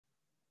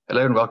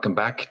Hello and welcome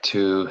back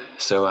to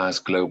SOAS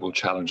Global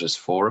Challenges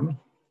Forum.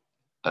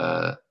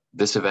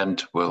 This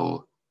event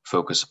will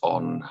focus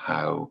on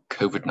how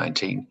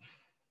COVID-19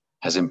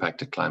 has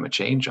impacted climate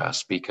change. Our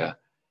speaker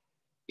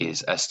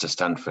is Esther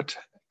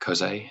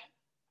Stanford-Xosei.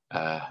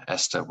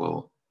 Esther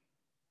will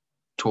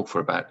talk for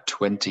about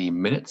 20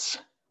 minutes.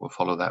 We'll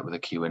follow that with a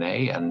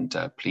Q&A, and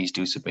please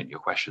do submit your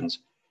questions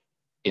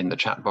in the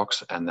chat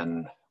box, and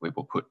then we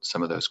will put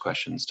some of those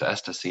questions to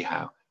Esther, see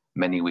how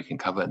many we can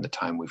cover in the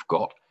time we've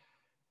got.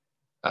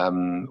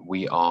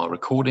 We are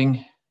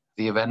recording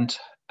the event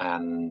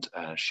and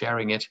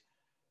sharing it.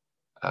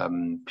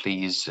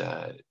 Please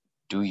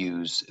do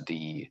use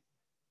the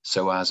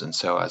SOAS and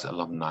SOAS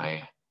alumni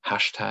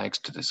hashtags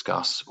to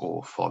discuss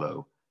or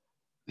follow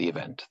the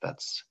event.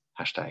 That's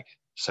hashtag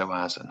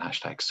SOAS and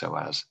hashtag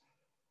SOAS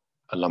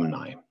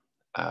alumni.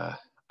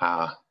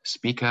 Our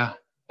speaker,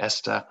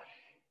 Esther,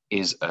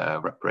 is a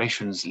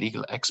reparations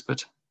legal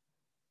expert.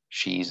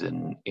 She's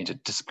an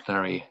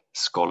interdisciplinary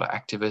scholar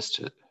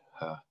activist.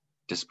 Her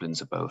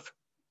disciplines are both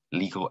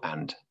legal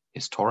and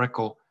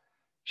historical.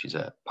 She's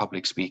a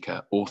public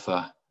speaker,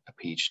 author, a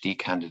PhD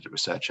candidate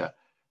researcher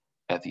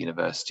at the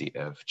University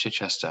of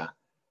Chichester,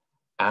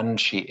 and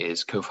she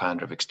is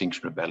co-founder of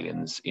Extinction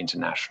Rebellion's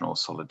International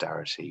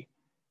Solidarity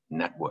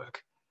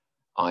Network.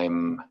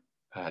 I'm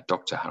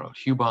Dr. Harald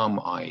Heubaum.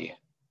 I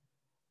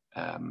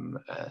am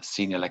a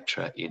senior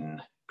lecturer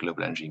in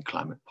global energy and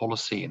climate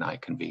policy, and I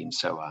convene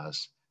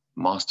SOAS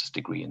master's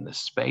degree in this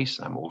space.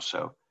 I'm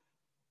also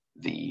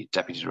the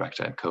Deputy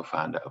Director and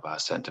co-founder of our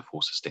Center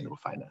for Sustainable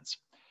Finance.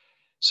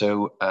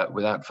 So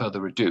without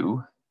further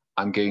ado,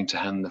 I'm going to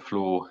hand the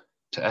floor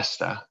to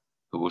Esther,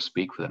 who will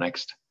speak for the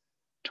next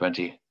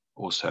 20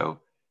 or so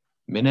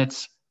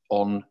minutes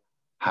on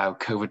how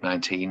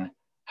COVID-19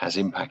 has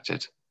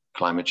impacted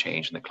climate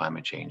change and the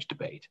climate change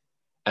debate.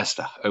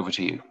 Esther, over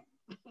to you.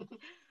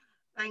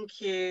 Thank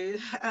you.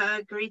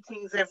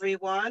 Greetings,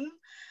 everyone.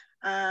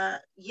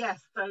 Yes,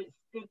 so it's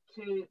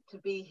good to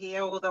be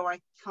here, although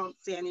I can't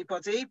see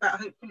anybody, but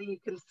hopefully you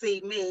can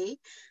see me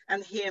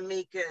and hear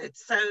me good.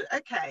 So,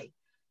 okay.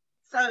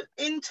 So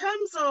in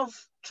terms of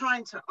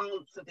trying to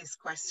answer this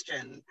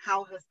question,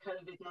 how has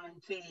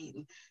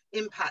COVID-19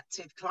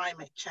 impacted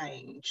climate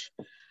change?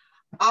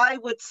 I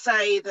would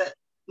say that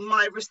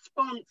my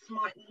response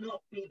might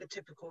not be the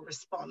typical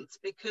response,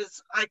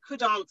 because I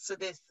could answer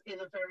this in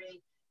a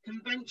very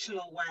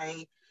conventional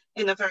way,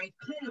 in a very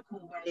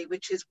clinical way,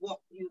 which is what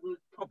you would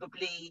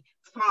probably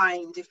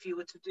find if you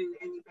were to do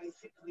any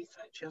basic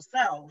research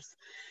yourselves.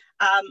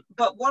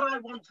 But what I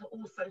want to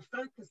also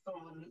focus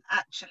on,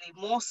 actually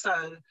more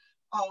so,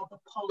 are the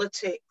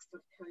politics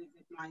of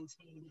COVID-19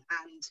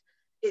 and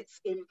its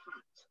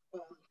impact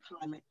on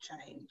climate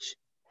change.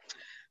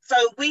 So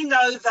we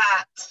know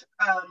that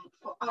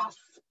for us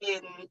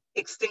in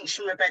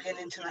Extinction Rebellion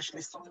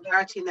International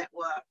Solidarity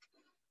Network,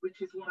 which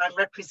is what I'm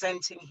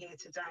representing here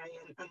today,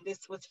 and this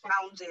was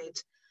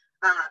founded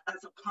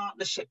as a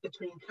partnership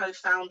between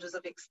co-founders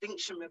of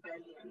Extinction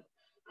Rebellion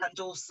and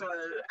also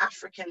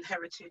African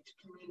heritage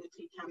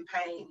community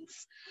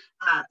campaigns,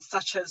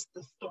 such as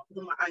the Stop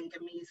the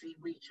Maangamizi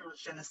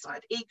Recharge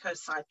Genocide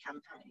Ecocide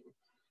campaign.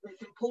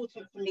 It's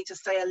important for me to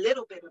say a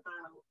little bit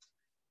about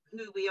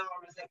who we are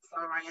as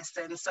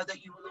XRISN so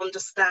that you will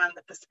understand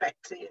the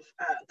perspective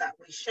that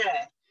we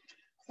share.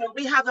 So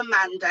we have a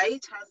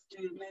mandate, as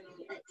do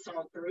many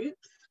XR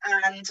groups,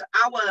 and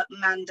our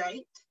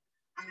mandate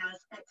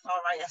as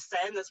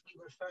XRISN, as we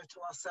refer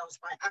to ourselves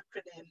by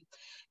acronym,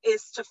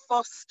 is to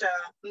foster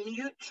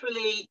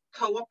mutually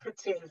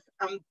cooperative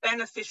and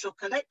beneficial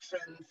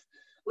connections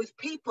with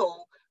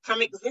people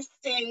from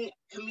existing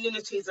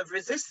communities of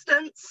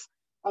resistance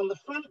on the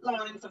front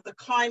lines of the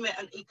climate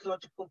and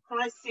ecological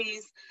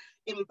crises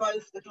in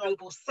both the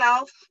global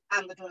south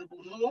and the global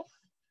north,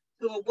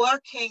 who are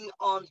working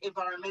on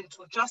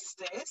environmental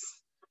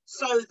justice,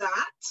 so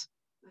that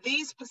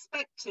these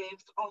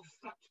perspectives of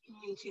such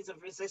communities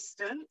of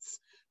resistance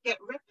get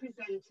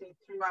represented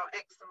throughout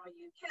XR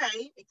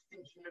UK,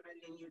 Extinction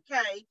Rebellion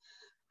UK,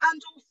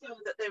 and also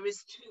that there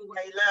is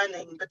two-way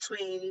learning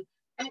between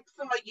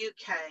XR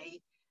UK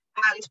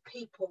and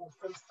people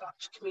from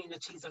such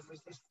communities of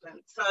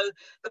resistance. So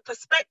the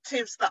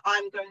perspectives that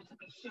I'm going to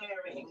be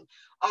sharing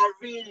are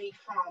really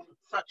from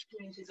such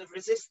communities of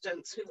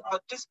resistance who are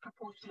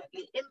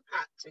disproportionately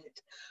impacted,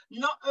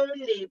 not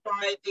only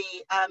by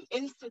the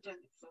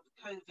incidence of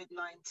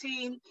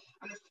COVID-19,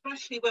 and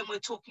especially when we're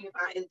talking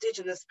about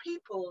indigenous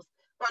peoples,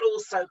 but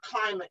also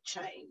climate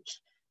change.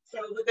 So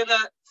we're going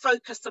to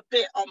focus a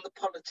bit on the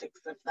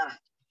politics of that.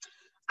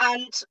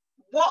 And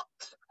what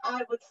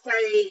I would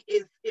say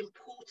is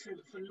important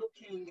for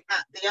looking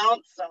at the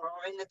answer,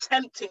 or in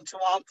attempting to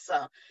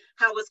answer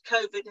how has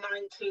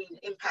COVID-19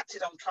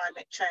 impacted on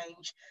climate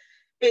change,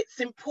 it's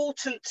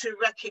important to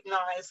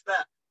recognize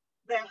that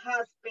there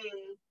has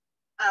been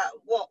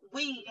what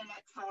we in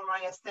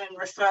XRISN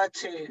refer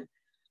to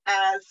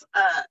as,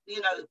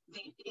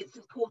 it's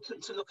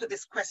important to look at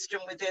this question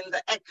within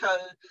the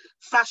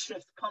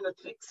eco-fascist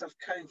politics of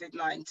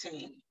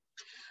COVID-19.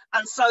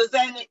 And so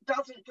then it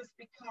doesn't just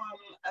become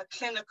a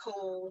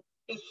clinical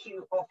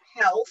issue of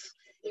health,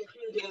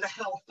 including the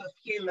health of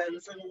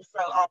humans and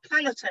also our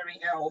planetary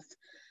health,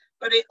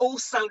 but it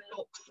also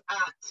looks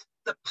at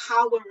the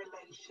power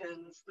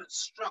relations that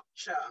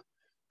structure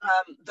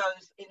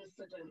those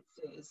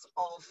incidences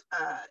of,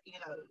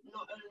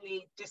 not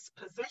only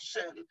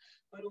dispossession,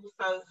 but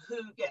also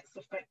who gets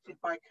affected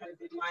by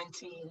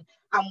COVID-19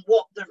 and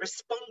what the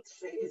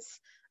responses,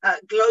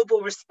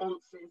 global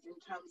responses in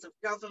terms of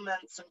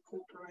governments and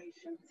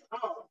corporations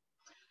are.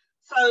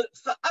 So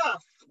for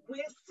us,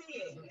 we're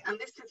seeing, and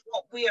this is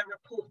what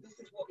this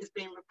is what is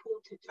being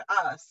reported to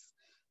us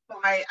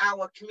by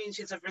our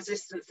communities of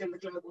resistance in the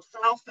Global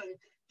South. And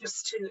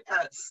just to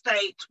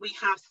state, we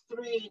have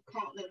 3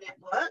 partner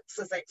networks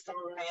as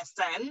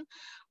XRISN.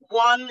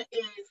 One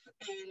is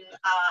in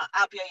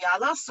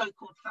Abya,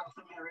 so-called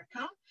South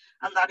America,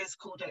 and that is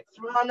called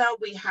XRANA.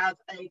 We have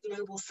a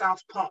Global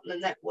South partner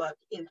network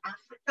in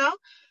Africa,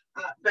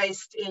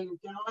 based in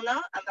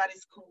Ghana, and that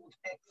is called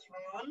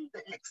XRAN,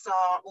 the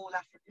XR All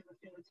African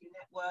Affinity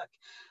Network.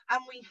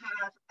 And we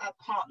have a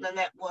partner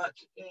network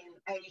in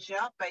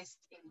Asia based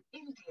in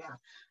India,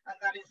 and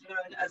that is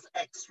known as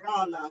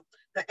XRANA,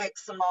 the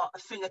XR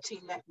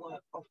Affinity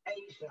Network of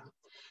Asia.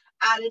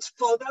 And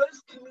for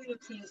those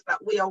communities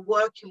that we are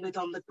working with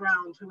on the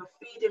ground who are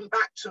feeding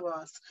back to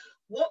us,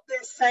 what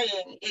they're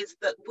saying is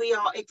that we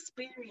are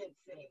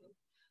experiencing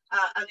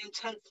an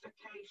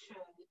intensification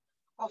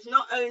of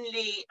not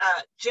only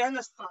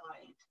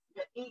genocide,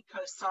 but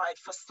ecocide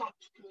for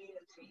such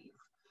communities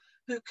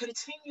who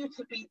continue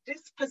to be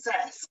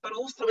dispossessed, but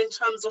also in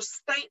terms of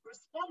state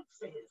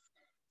responses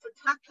for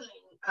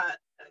tackling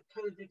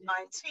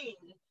COVID-19,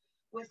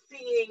 we're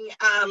seeing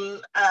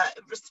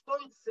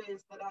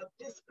responses that are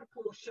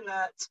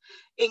disproportionate,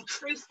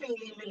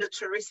 increasingly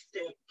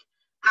militaristic,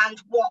 and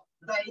what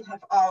they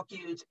have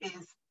argued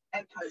is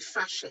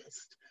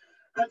eco-fascist.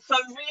 And so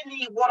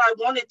really what I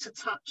wanted to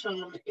touch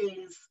on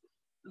is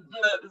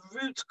the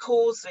root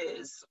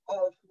causes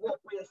of what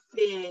we're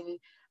seeing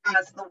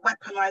as the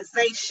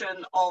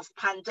weaponization of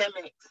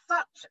pandemics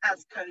such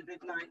as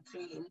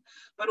COVID-19,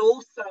 but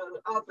also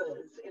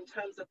others in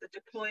terms of the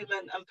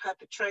deployment and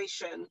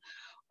perpetration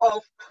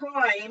of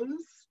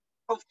crimes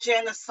of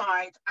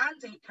genocide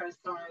and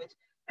ecocide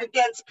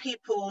against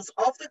peoples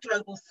of the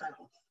Global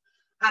South.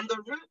 And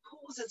the root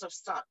causes of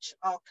such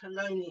are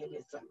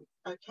colonialism,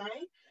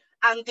 okay?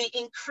 And the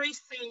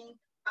increasing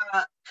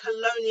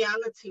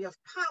coloniality of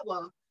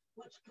power,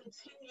 which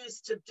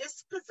continues to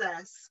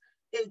dispossess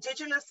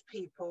indigenous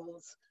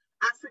peoples,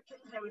 African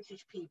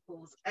heritage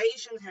peoples,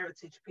 Asian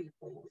heritage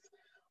peoples,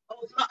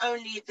 of not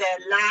only their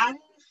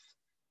lands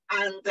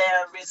and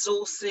their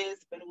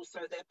resources, but also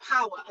their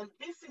power. And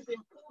this is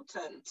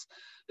important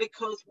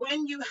because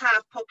when you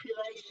have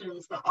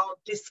populations that are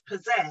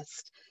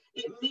dispossessed,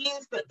 it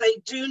means that they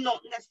do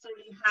not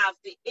necessarily have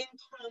the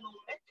internal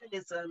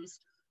mechanisms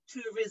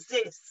to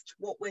resist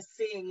what we're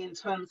seeing in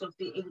terms of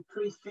the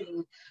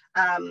increasing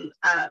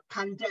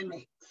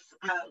pandemics,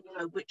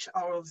 which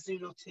are of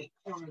zoonotic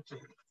origin,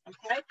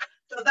 okay?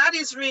 So that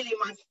is really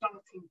my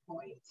starting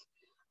point.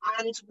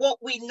 And what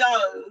we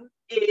know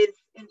is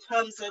in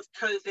terms of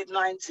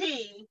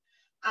COVID-19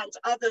 and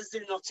other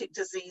zoonotic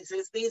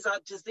diseases, these are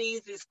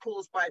diseases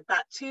caused by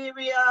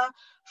bacteria,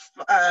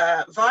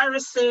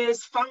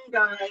 viruses,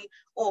 fungi,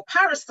 or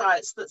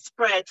parasites that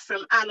spread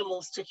from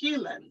animals to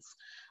humans.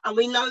 And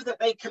we know that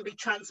they can be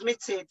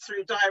transmitted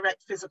through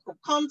direct physical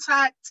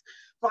contact,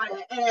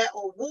 via air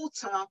or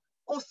water,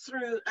 or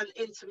through an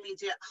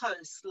intermediate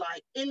host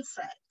like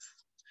insects.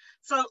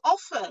 So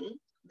often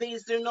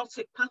these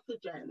zoonotic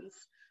pathogens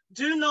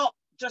do not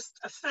just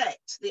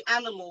affect the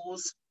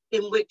animals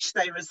in which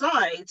they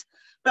reside,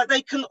 but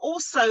they can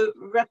also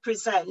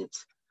represent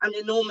an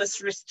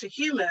enormous risk to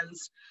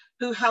humans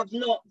who have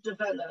not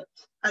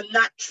developed a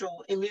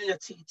natural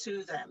immunity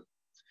to them.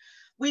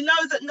 We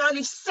know that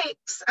nearly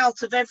 6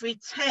 out of every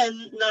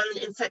 10 known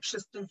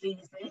infectious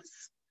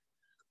diseases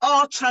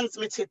are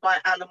transmitted by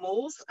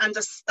animals, and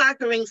a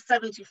staggering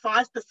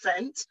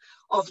 75%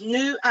 of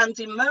new and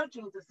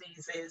emerging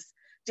diseases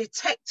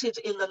detected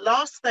in the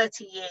last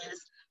 30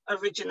 years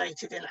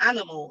originated in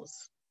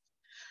animals.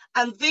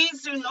 And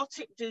these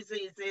zoonotic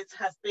diseases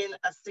have been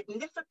a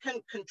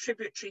significant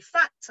contributory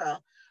factor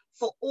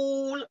for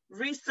all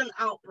recent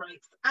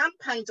outbreaks and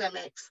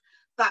pandemics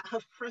that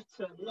have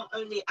threatened not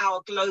only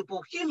our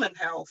global human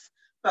health,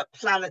 but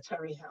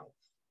planetary health.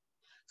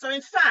 So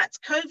in fact,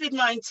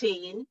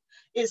 COVID-19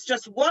 is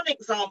just one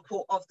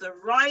example of the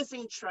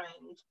rising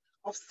trend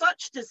of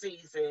such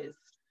diseases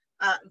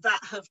that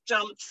have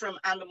jumped from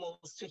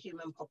animals to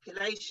human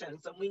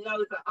populations. And we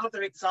know that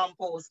other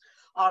examples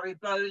are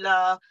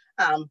Ebola,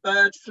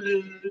 bird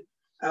flu,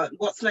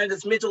 what's known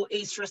as Middle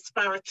East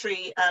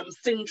respiratory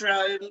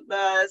syndrome,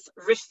 MERS,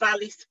 Rift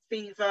Valley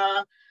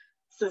fever,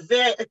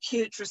 severe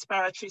acute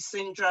respiratory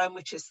syndrome,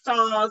 which is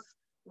SARS,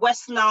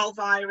 West Nile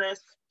virus,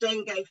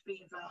 dengue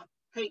fever,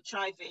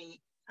 HIV,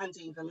 and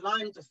even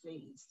Lyme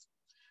disease.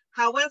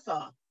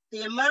 However,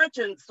 the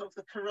emergence of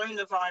the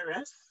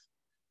coronavirus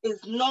is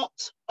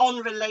not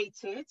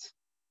unrelated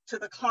to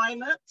the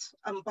climate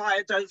and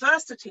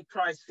biodiversity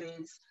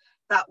crises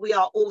that we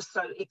are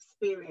also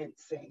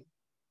experiencing.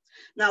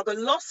 Now, the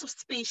loss of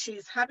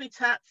species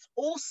habitats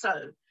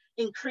also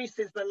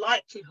increases the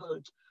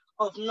likelihood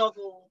of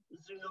novel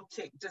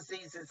zoonotic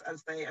diseases,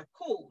 as they are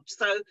called.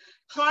 So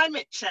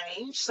climate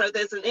change, so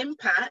there's an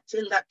impact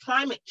in that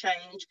climate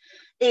change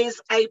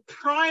is a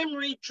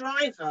primary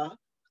driver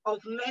of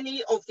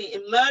many of the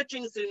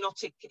emerging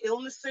zoonotic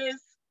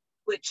illnesses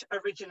which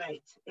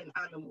originate in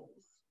animals.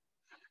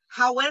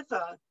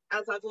 However,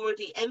 as I've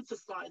already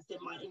emphasized in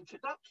my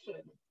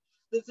introduction,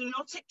 the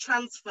zoonotic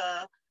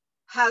transfer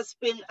has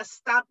been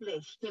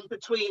established in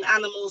between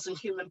animals and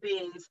human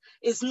beings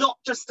is not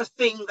just a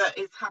thing that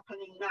is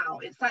happening now.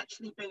 It's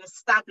actually been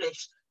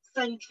established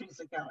centuries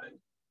ago.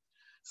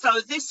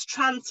 So this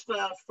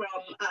transfer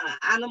from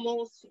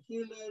animals to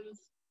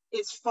humans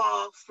is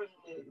far from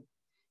new.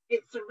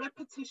 It's a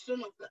repetition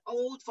of the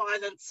old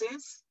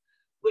violences,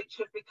 which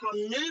have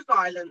become new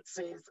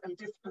violences and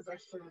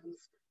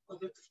dispossessions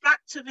of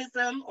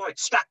extractivism or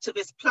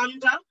extractivist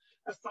plunder,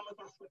 as some of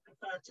us would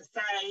prefer to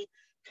say,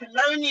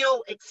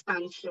 colonial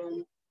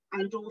expansion,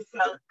 and also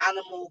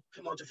animal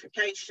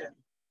commodification.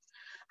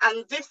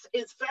 And this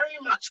is very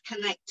much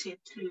connected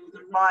to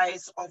the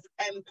rise of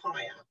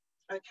empire,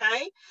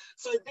 okay?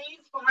 So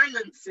these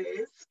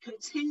violences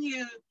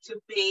continue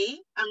to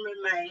be and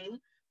remain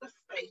the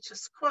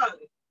status quo,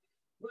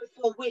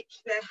 for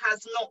which there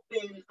has not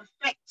been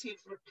effective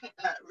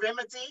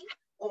remedy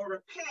or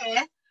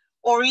repair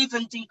or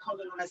even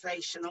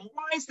decolonization. And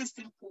why is this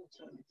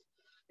important?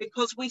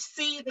 Because we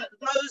see that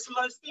those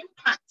most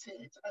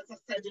impacted, as I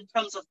said, in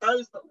terms of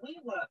those that we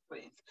work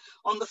with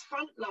on the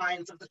front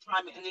lines of the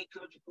climate and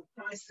ecological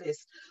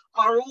crisis,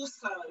 are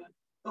also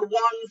the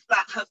ones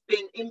that have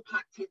been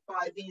impacted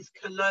by these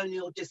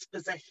colonial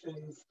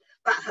dispossessions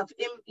that have,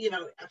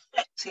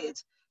 affected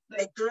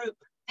their group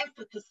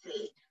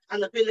efficacy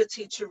and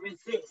ability to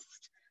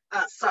resist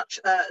such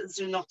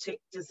zoonotic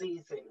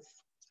diseases.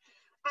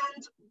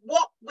 And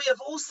what we have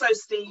also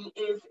seen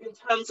is in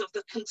terms of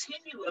the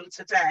continuum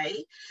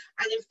today,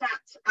 and in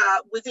fact,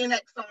 within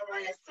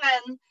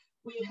XRISN,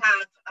 we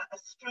have a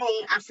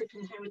strong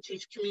African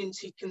heritage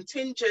community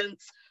contingent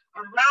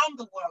around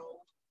the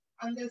world.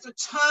 And there's a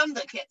term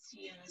that gets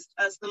used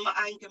as the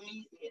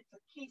Maangamizi. It's a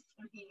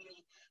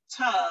Kiswahili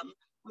term,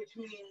 which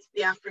means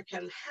the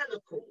African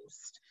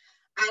Holocaust.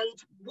 And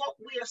what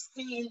we have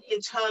seen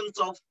in terms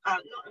of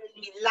not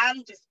only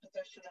land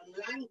dispossession and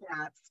land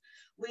grabs,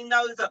 we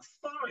know that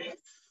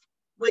forests,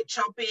 which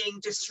are being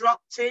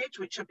disrupted,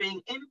 which are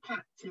being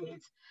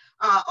impacted,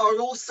 are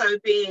also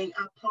being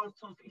a part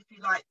of, if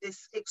you like,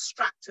 this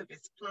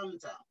extractivist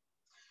plunder.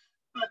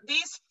 But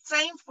these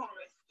same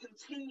forests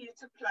continue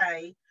to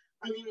play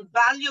an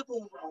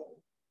invaluable role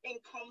in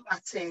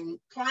combating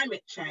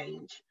climate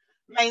change,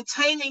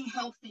 maintaining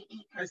healthy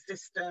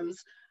ecosystems,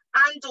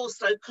 and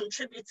also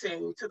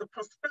contributing to the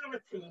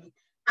prosperity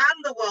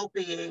and the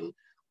well-being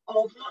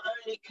of not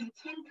only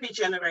contemporary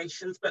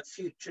generations, but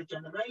future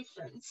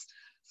generations,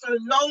 so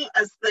long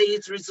as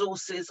these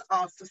resources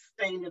are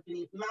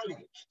sustainably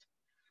managed.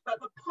 But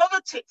the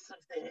politics of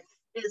this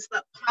is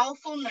that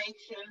powerful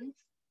nations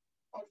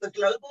of the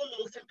global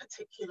north in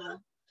particular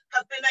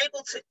have been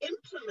able to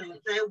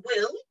implement their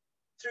will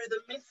through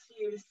the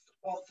misuse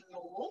of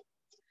law.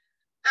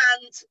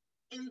 And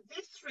in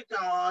this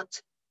regard,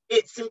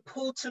 it's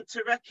important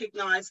to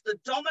recognize the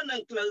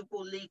dominant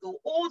global legal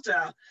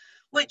order,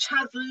 which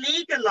has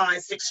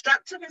legalized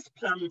extractivist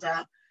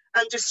plunder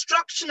and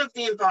destruction of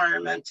the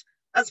environment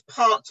as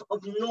part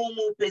of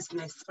normal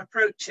business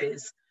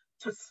approaches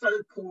to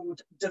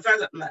so-called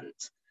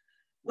development,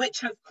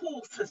 which of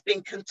course has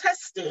been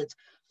contested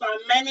by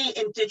many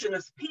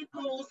indigenous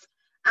peoples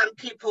and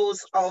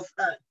peoples of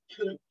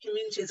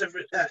communities of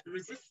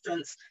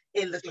resistance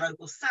in the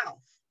global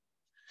south.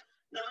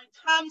 Now,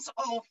 in terms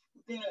of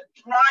the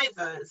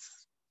drivers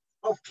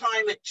of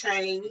climate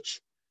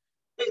change,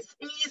 it's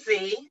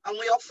easy, and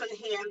we often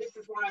hear, and this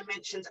is why I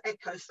mentioned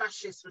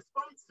eco-fascist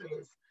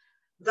responses,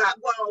 that,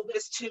 well,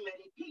 there's too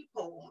many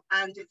people,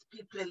 and it's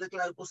people in the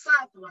global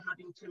south who are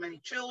having too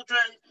many children,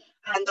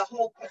 and the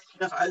whole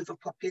question of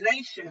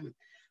overpopulation.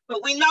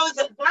 But we know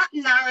that that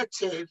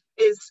narrative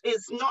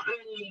is not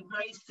only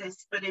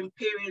racist, but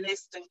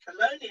imperialist and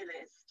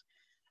colonialist.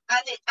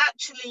 And it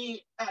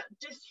actually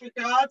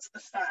disregards the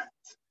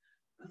fact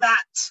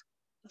that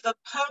the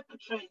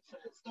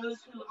perpetrators, those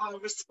who are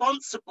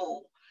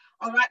responsible,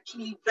 are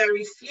actually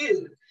very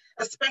few,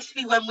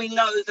 especially when we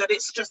know that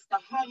it's just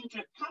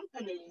 100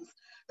 companies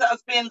that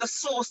have been the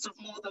source of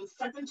more than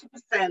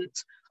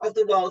 70% of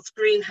the world's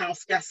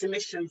greenhouse gas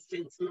emissions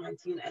since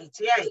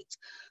 1988.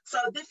 So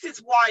this is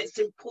why it's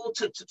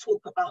important to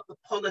talk about the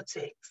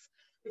politics,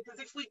 because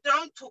if we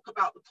don't talk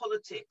about the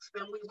politics,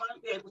 then we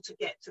won't be able to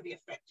get to the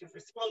effective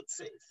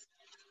responses.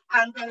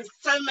 And there's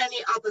so many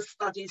other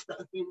studies that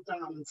have been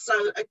done. So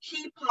a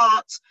key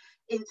part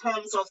in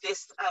terms of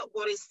this,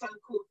 what is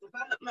so-called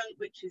development,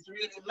 which is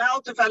really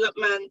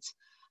maldevelopment,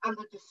 and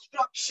the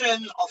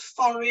destruction of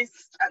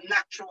forests and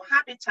natural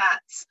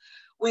habitats,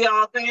 we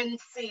are then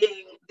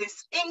seeing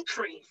this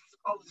increase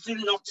of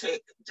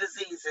zoonotic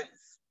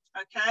diseases,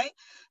 okay?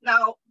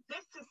 Now,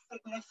 This is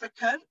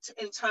significant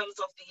in terms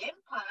of the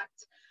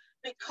impact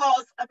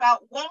because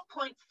about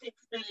 1.6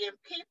 billion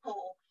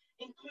people,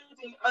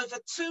 including over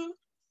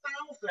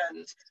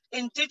 2,000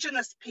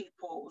 indigenous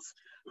peoples,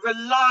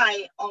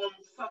 rely on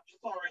such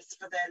forests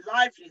for their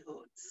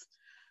livelihoods.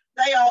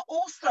 They are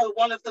also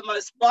one of the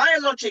most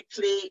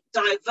biologically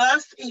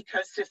diverse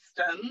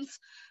ecosystems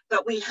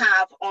that we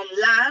have on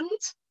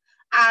land,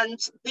 and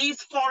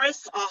these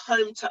forests are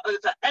home to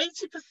over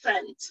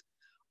 80%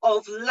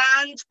 of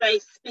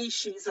land-based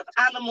species of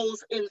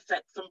animals,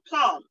 insects, and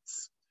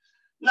plants.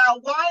 Now,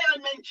 why I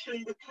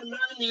mention the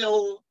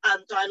colonial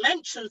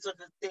dimensions of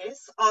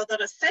this are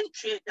that a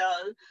century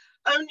ago,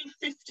 only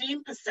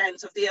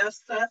 15% of the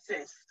Earth's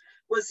surface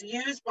was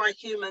used by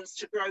humans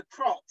to grow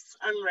crops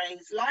and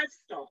raise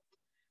livestock.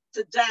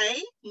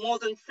 Today, more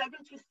than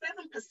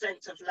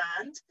 77% of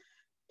land,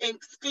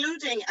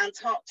 excluding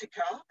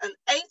Antarctica, and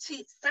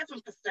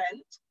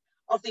 87%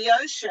 of the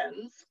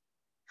oceans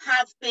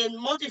have been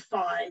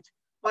modified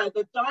by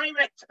the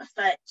direct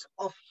effect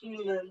of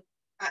human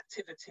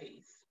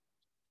activities.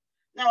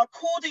 Now,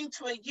 according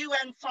to a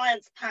UN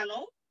science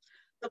panel,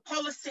 the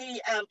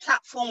policy and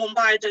platform on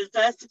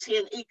biodiversity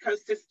and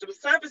ecosystem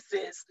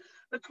services,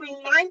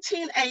 between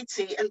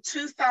 1980 and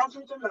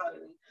 2000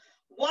 alone,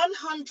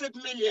 100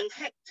 million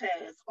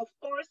hectares of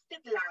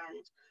forested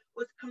land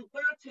was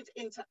converted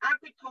into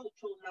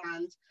agricultural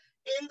land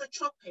in the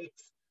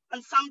tropics,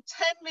 and some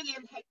 10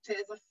 million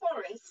hectares of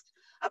forest,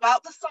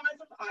 about the size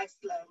of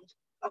Iceland,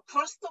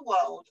 across the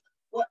world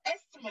were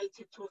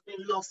estimated to have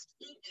been lost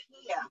each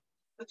year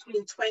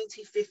between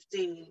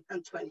 2015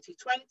 and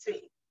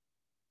 2020.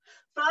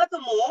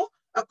 Furthermore,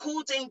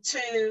 according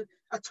to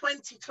a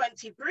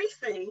 2020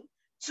 briefing,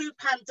 two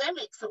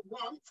pandemics at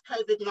once,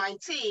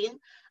 COVID-19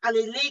 and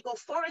illegal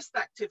forest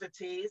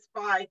activities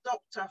by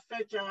Dr.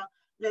 Feja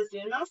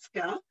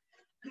Lesnianowska,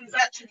 who's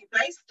actually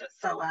based at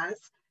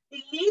SOAS,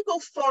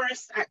 illegal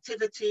forest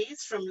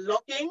activities from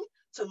logging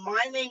to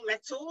mining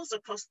metals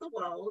across the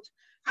world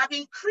have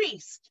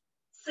increased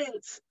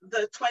since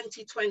the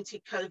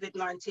 2020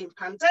 COVID-19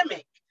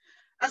 pandemic,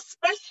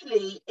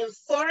 especially in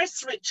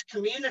forest-rich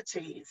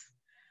communities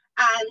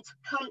and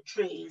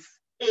countries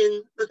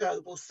in the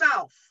global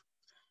south.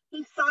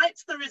 He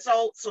cites the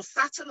results of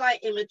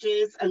satellite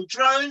images and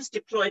drones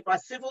deployed by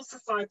civil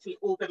society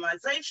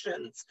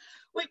organizations,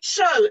 which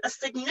show a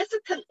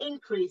significant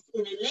increase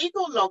in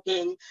illegal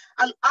logging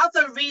and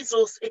other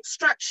resource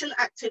extraction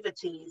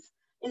activities,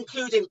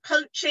 including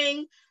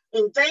poaching,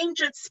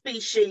 endangered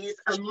species,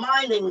 and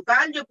mining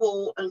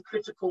valuable and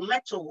critical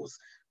metals,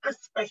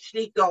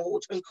 especially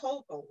gold and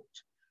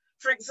cobalt.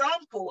 For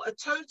example, a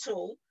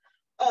total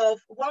of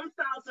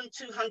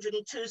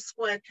 1,202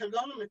 square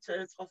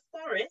kilometers of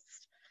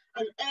forest,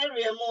 an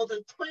area more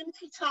than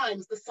 20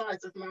 times the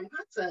size of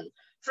Manhattan,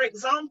 for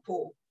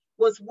example,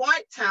 was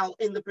wiped out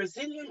in the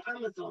Brazilian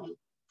Amazon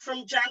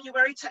from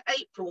January to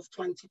April of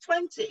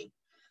 2020.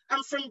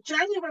 And from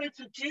January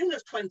to June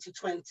of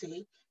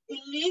 2020,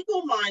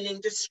 illegal mining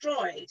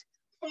destroyed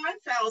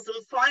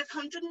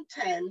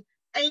 5,510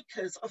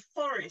 acres of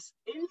forest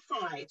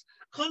inside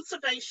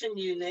conservation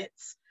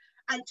units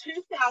and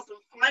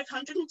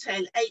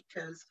 2,510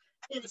 acres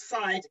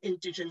inside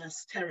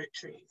indigenous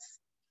territories.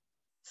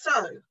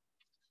 So,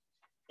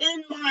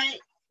 in my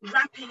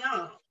wrapping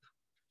up,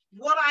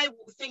 what I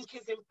think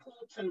is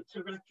important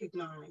to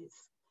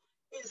recognize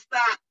is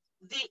that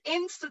the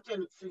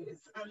incidences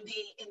and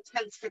the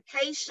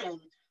intensification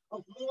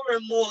of more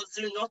and more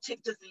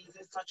zoonotic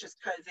diseases such as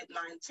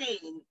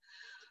COVID-19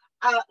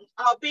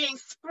 are being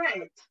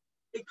spread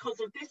because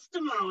of this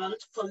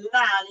demand for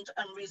land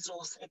and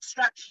resource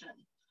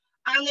extraction.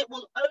 And it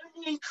will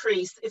only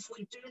increase if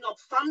we do not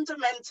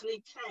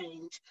fundamentally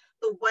change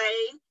the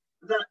way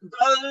that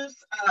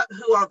those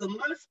who are the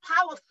most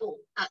powerful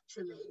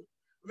actually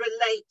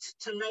relate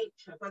to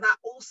nature, but that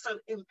also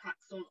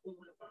impacts on all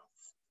of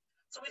us.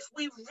 So if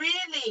we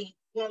really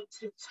want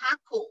to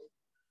tackle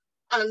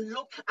and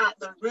look at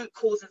the root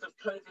causes of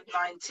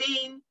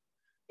COVID-19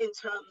 in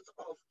terms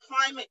of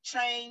climate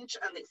change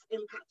and its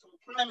impact on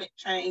climate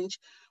change,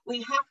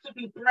 we have to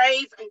be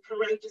brave and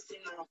courageous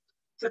enough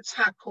to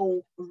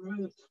tackle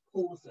root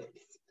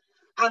causes.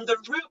 And the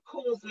root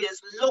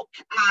causes look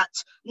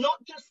at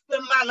not just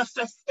the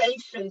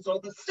manifestations or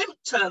the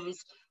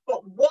symptoms,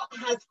 but what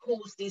has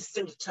caused these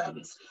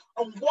symptoms,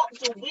 and what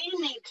do we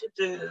need to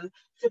do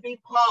to be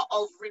part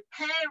of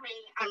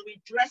repairing and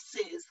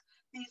redressing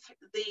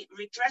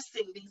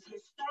these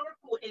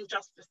historical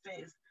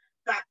injustices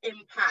that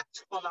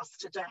impact on us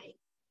today.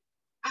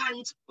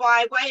 And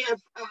by way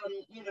of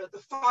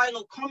the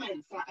final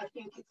comments that I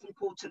think it's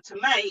important to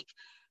make,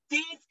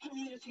 these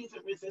communities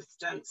of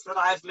resistance that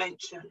I've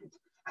mentioned,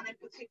 and in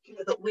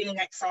particular that we in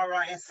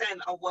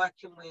XRISN are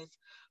working with,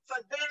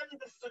 for them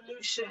the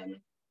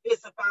solution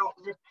is about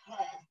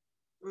repair,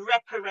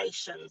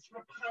 reparations,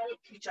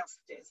 reparatory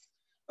justice,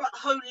 but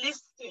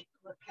holistic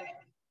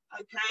repair.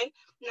 Okay,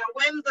 now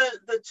when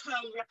the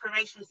term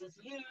reparations is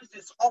used,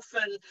 it's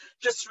often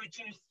just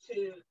reduced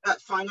to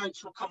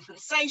financial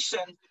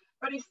compensation,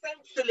 But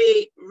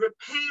essentially,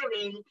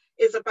 repairing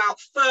is about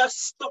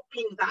first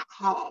stopping that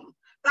harm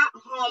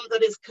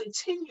that is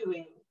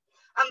continuing,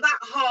 and that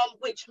harm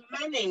which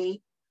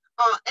many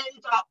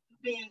end up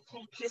being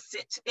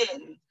complicit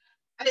in.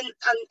 And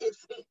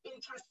it's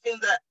interesting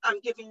that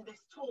I'm giving this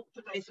talk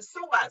today for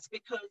SOAS,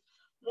 because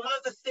one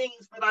of the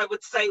things that I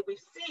would say we've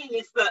seen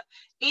is that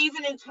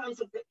even in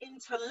terms of the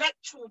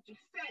intellectual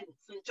defense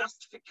and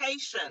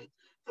justification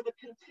for the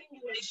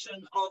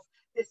continuation of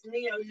this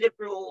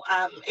neoliberal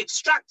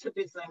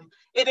extractivism,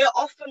 it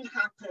often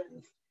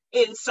happens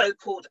in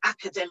so-called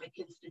academic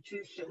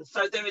institutions.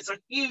 So there is a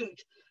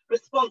huge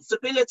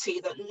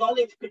responsibility that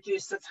knowledge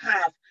producers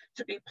have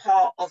to be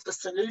part of the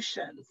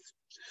solutions.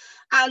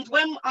 And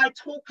when I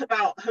talk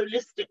about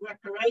holistic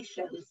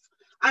reparations,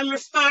 I'm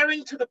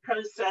referring to the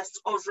process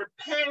of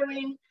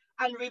repairing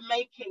and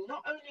remaking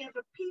not only of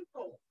the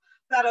people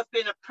that have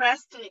been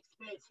oppressed and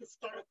experienced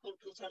historical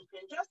and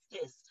contemporary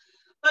injustice,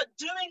 but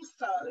doing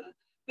so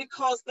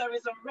because there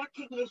is a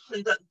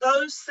recognition that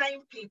those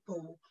same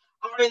people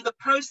are in the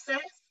process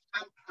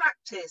and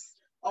practice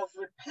of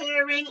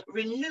repairing,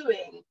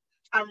 renewing,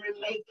 and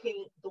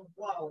remaking the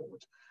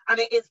world. And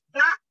it is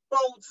that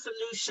bold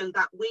solution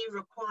that we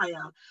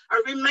require,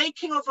 a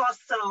remaking of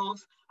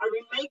ourselves, a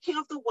remaking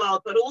of the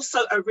world, but also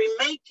a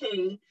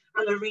remaking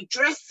and a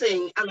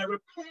redressing and a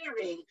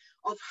repairing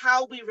of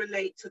how we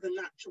relate to the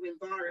natural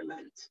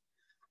environment.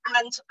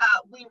 And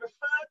we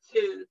refer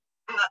to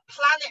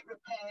planet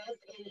repairs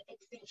in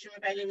Extinction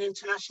Rebellion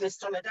International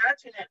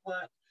Solidarity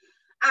Network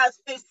as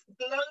this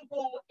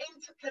global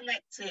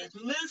interconnected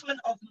movement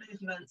of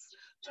movements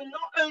to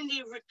not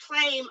only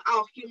reclaim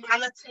our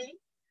humanity,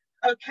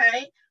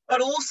 okay,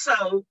 but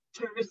also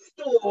to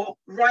restore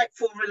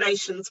rightful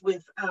relations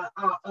with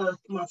our Earth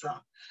Mother.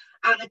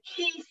 And a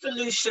key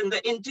solution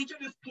that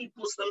Indigenous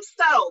peoples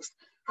themselves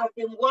have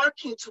been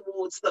working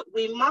towards, that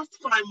we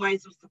must find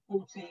ways of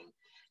supporting,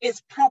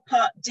 is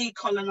proper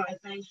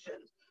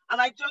decolonization.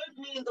 And I don't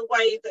mean the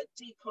way that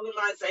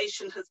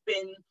decolonization has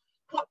been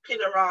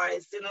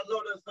popularized in a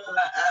lot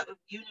of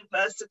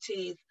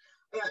universities,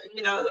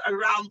 you know,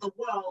 around the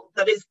world,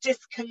 that is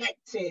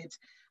disconnected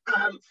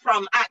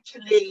from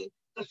actually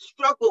the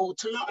struggle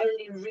to not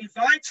only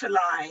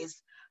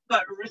revitalize,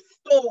 but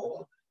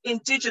restore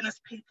Indigenous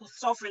people's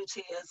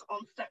sovereignty, as on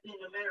settling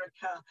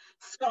America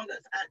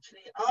scholars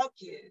actually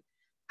argue.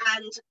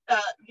 And,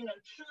 you know,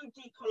 true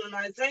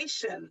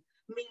decolonization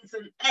means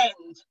an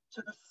end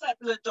to the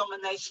settler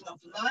domination of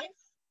life,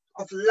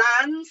 of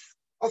lands,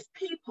 of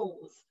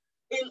peoples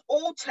in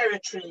all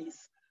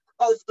territories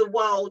of the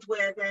world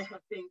where there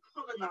have been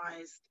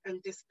colonized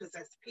and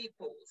dispossessed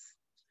peoples.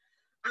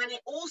 And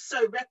it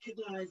also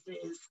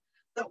recognizes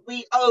that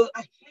we owe a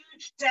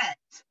huge debt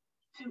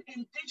to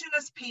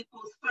Indigenous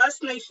peoples,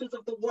 First Nations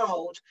of the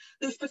world,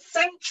 who for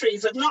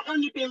centuries have not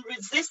only been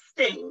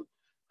resisting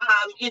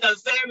you know,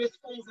 various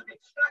forms of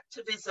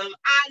extractivism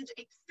and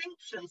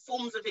extinction,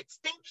 forms of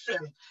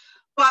extinction,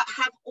 but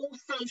have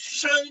also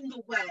shown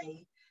the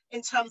way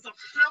in terms of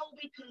how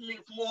we can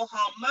live more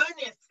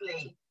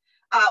harmoniously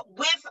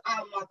with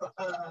our Mother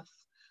Earth,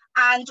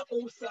 and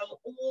also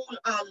all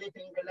our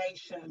living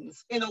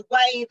relations in a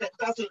way that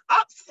doesn't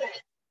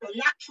upset the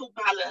natural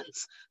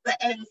balance that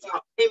ends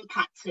up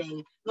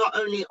impacting not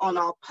only on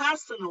our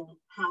personal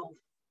health,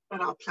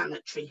 but our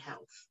planetary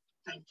health.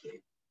 Thank you.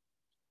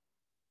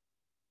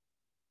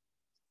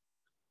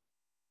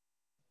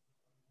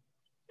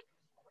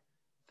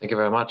 Thank you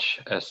very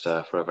much,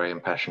 Esther, for a very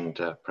impassioned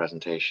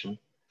presentation.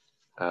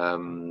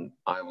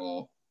 I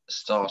will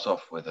start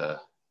off with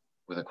a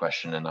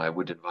question, and I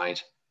would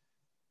invite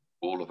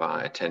all of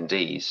our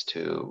attendees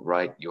to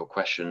write your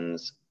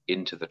questions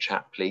into the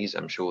chat, please.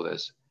 I'm sure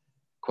there's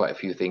quite a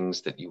few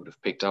things that you would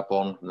have picked up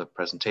on from the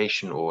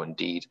presentation, or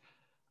indeed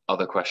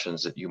other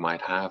questions that you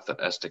might have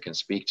that Esther can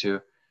speak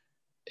to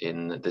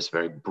in this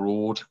very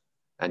broad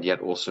and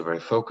yet also very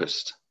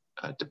focused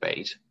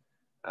debate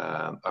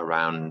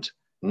around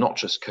not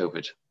just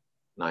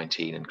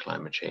COVID-19 and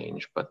climate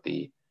change, but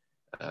the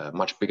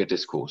much bigger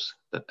discourse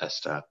that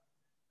Esther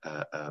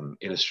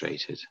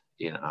illustrated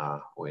in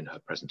her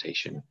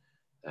presentation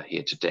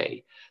here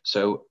today.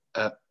 So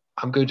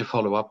I'm going to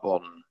follow up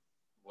on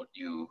what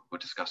you were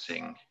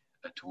discussing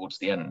towards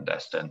the end,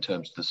 Esther, in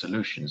terms of the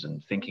solutions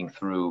and thinking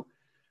through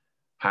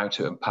how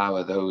to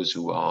empower those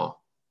who are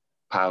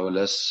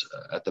powerless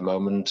at the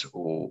moment,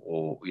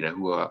 or you know,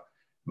 who are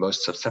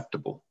most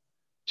susceptible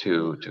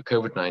to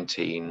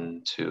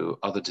COVID-19, to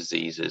other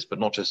diseases, but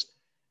not just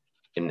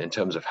in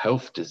terms of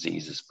health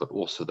diseases, but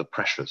also the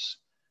pressures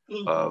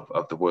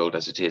of the world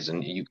as it is.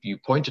 And you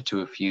pointed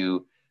to a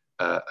few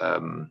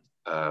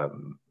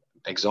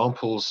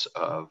examples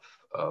of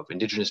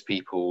Indigenous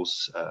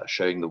peoples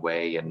showing the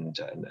way and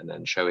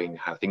showing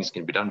how things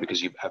can be done,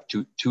 because you have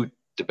two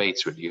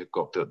debates really. You've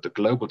got the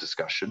global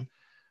discussion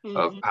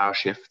of power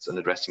shifts and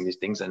addressing these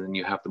things, and then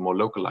you have the more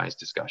localized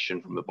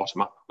discussion from the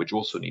bottom up, which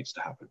also needs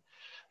to happen.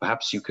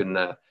 Perhaps you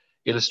can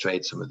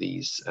illustrate some of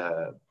these,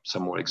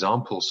 some more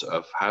examples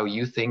of how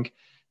you think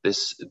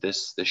this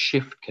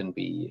shift can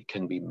be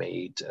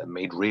made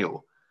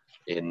real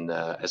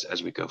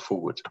as we go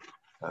forward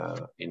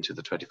into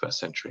the 21st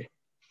century?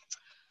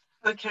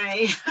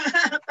 Okay,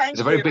 thank you.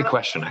 It's a very big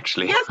question,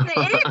 actually. Yes,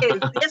 it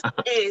is. Yes,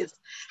 it is.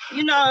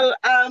 You know,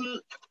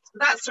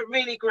 that's a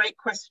really great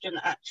question,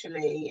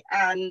 actually.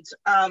 And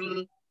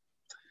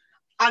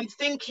I'm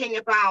thinking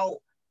about,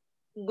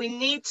 we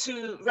need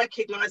to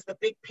recognize the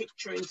big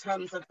picture in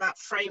terms of that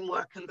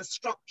framework and the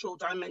structural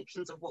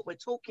dimensions of what we're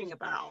talking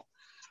about,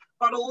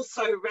 but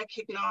also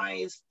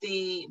recognize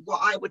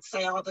what I would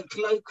say are the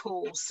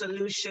global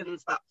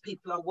solutions that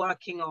people are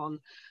working on.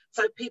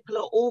 So people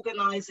are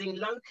organizing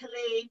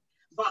locally,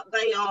 but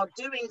they are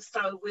doing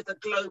so with a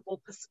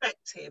global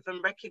perspective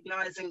and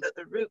recognizing that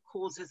the root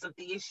causes of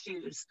the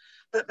issues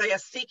that they are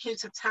seeking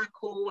to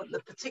tackle and the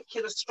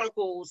particular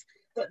struggles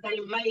that they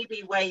may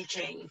be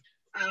waging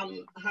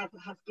have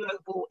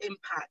global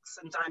impacts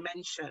and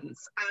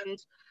dimensions. And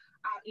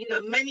you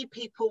know, many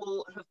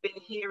people have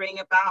been hearing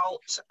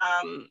about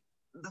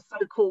the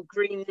so-called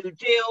Green New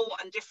Deal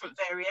and different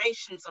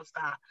variations of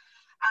that.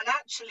 And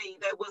actually,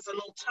 there was an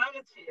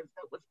alternative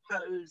that was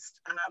posed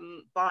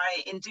by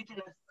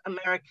Indigenous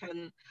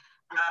American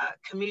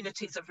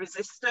communities of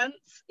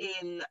resistance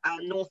in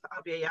North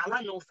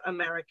Abiyala, North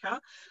America.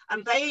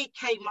 And they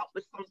came up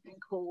with something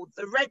called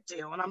the Red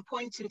Deal. And I'm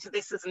pointing to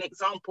this as an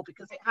example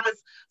because it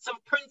has some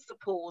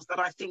principles that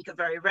I think are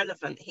very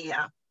relevant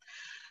here.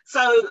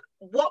 So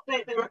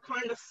there are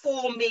kind of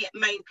four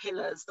main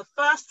pillars. The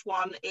first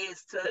one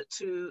is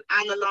to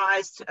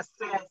analyze, to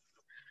assess,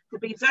 to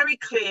be very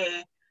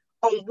clear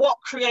on what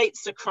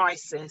creates a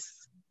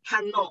crisis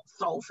cannot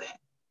solve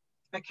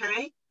it,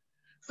 okay?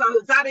 So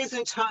that is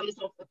in terms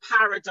of the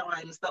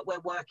paradigms that we're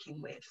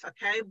working with,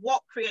 okay?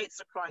 What creates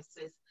a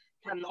crisis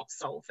cannot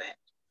solve it.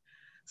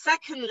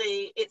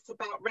 Secondly, it's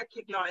about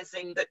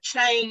recognizing that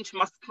change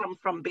must come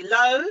from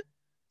below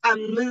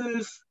and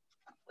move,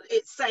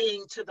 it's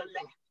saying, to the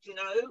left, you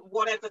know,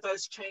 whatever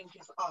those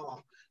changes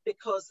are.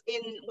 Because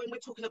when we're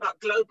talking about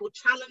global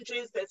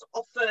challenges, there's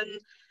often,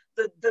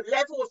 the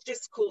level of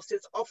discourse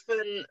is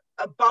often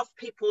above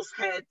people's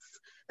heads.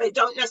 They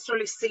don't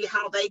necessarily see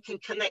how they can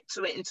connect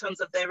to it in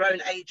terms of their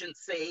own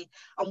agency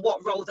and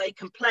what role they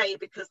can play,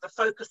 because the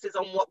focus is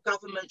on what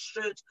government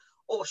should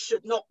or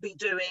should not be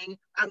doing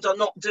and are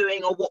not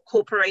doing, or what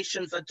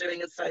corporations are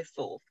doing, and so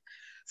forth.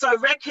 So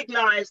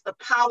recognize the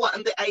power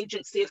and the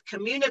agency of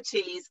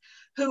communities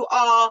who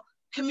are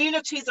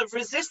communities of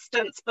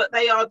resistance, but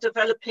they are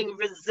developing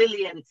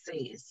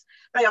resiliencies.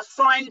 They are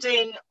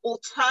finding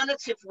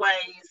alternative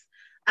ways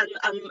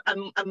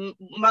and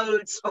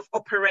modes of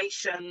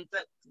operation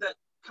that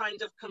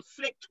kind of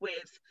conflict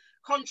with,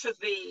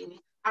 contravene,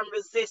 and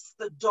resist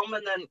the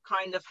dominant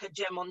kind of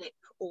hegemonic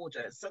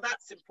orders. So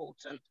that's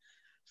important.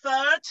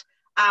 Third,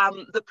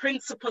 the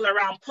principle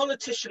around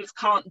politicians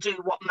can't do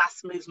what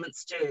mass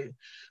movements do.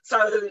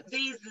 So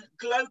these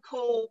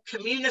local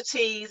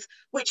communities,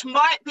 which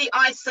might be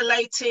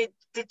isolated,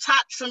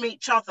 detached from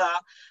each other,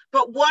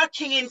 but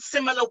working in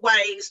similar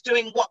ways,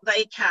 doing what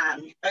they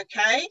can,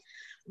 okay?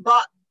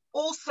 But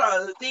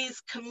also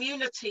these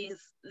communities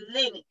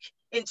link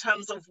in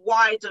terms of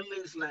wider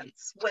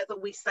movements, whether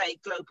we say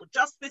global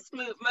justice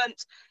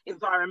movement,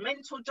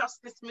 environmental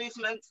justice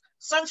movements,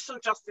 social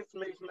justice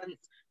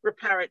movements,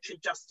 reparatory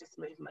justice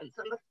movements.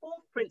 And the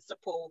fourth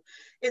principle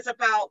is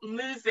about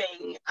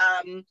moving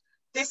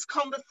this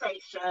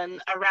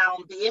conversation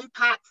around the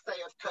impacts, say,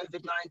 of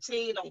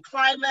COVID-19 on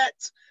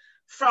climate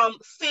from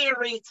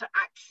theory to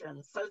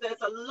action. So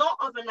there's a lot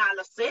of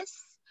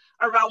analysis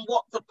around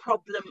what the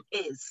problem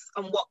is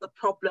and what the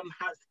problem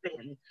has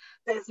been.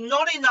 There's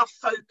not enough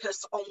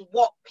focus on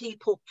what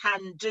people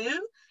can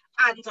do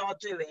and are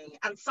doing.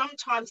 And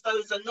sometimes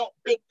those are not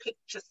big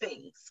picture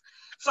things.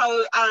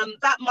 So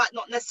that might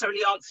not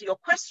necessarily answer your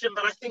question,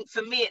 but I think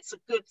for me, it's a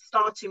good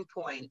starting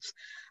point.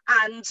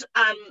 And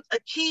a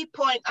key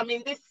point, I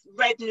mean, this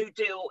Red New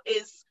Deal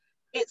it's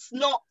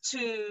not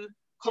to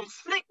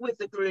conflict with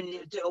the Green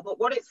New Deal, but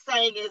what it's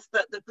saying is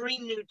that the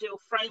Green New Deal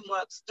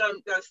frameworks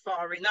don't go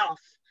far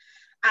enough,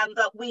 and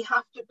that we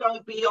have to go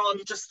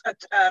beyond just a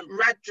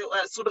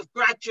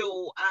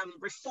gradual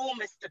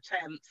reformist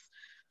attempts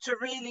to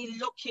really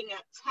looking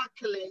at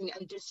tackling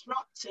and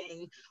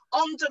disrupting,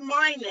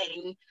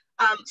 undermining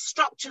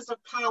structures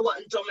of power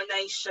and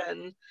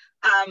domination,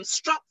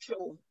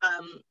 structural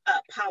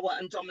power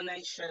and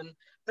domination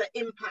that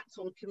impact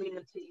on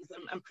communities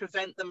and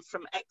prevent them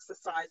from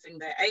exercising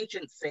their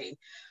agency.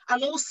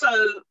 And also,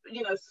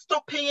 you know,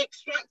 stopping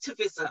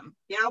extractivism.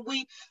 Yeah,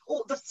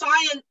 the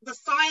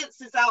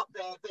science is out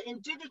there, the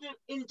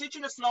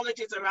indigenous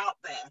knowledges are out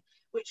there,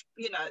 which,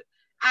 you know,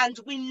 and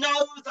we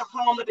know the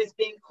harm that is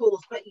being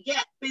caused, but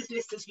yet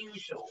business as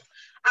usual.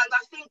 And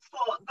I think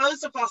for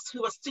those of us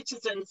who are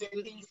citizens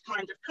in these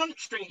kind of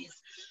countries,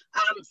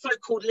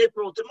 so-called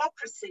liberal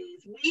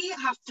democracies, we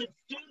have to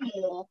do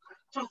more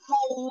to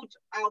hold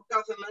our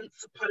government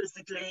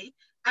supposedly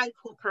and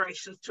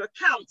corporations to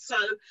account. So,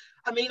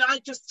 I mean, I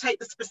just take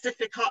the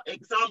specific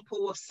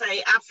example of,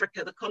 say,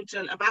 Africa, the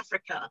continent of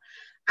Africa.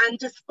 And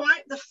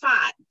despite the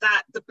fact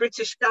that the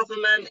British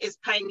government is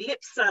paying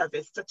lip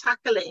service to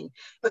tackling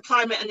the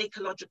climate and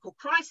ecological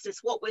crisis,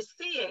 what we're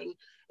seeing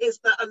is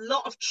that a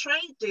lot of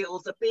trade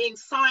deals are being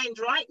signed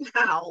right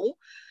now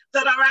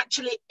that are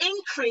actually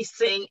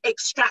increasing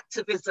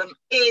extractivism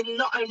in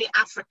not only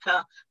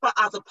Africa, but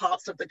other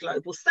parts of the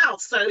global south.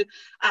 So,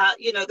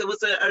 you know, there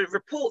was a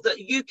report that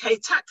UK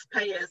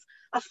taxpayers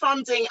are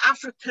funding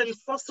African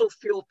fossil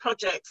fuel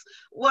projects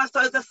worth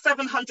over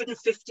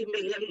 750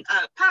 million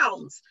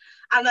pounds.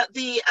 And at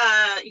the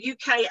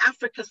UK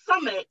Africa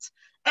Summit,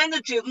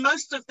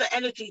 most of the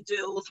energy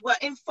deals were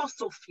in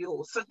fossil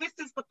fuels. So this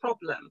is the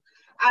problem.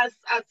 As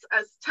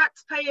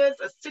taxpayers,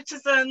 as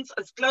citizens,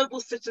 as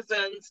global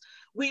citizens,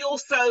 we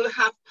also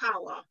have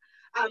power.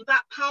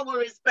 That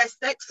power is best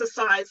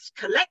exercised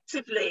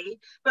collectively,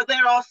 but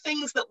there are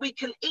things that we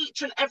can,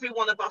 each and every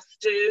one of us,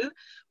 do,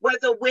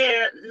 whether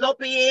we're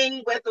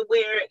lobbying, whether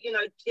we're, you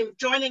know,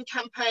 joining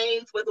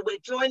campaigns, whether we're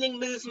joining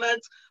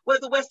movements,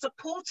 whether we're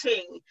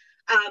supporting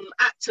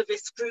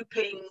activist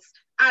groupings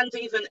and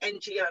even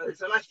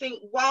NGOs. And I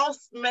think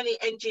whilst many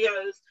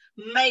NGOs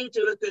may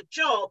do a good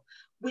job,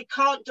 we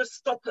can't just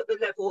stop at the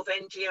level of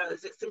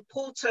NGOs. It's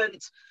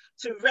important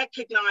to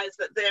recognize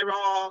that there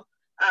are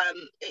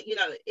you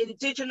know,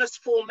 indigenous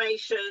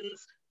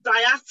formations,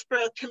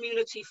 diaspora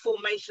community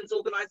formations,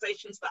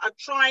 organizations that are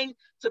trying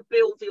to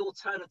build the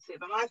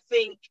alternative. And I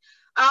think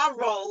our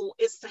role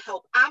is to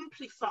help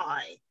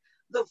amplify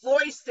the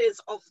voices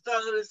of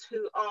those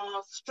who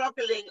are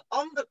struggling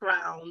on the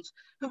ground,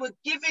 who are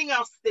giving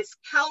us this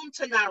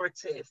counter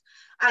narrative,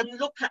 and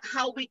look at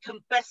how we can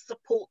best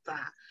support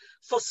that.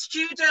 For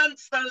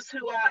students, those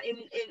who are in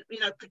you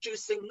know,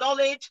 producing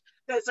knowledge,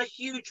 there's a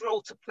huge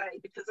role to play,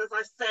 because as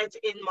I said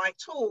in my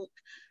talk,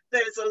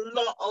 there's a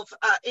lot of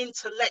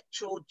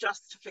intellectual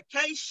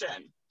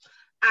justification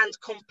and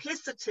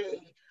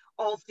complicity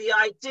of the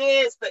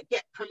ideas that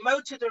get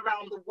promoted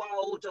around the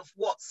world of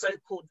what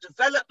so-called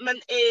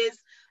development is,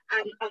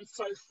 and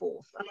so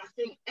forth. And I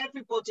think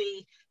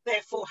everybody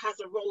therefore has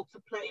a role to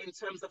play in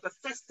terms of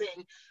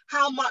assessing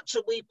how much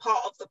are we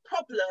part of the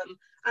problem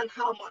and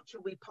how much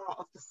are we part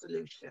of the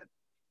solution.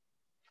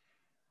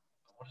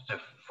 I wanted to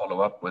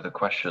follow up with a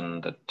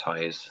question that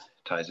ties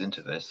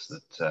into this,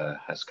 that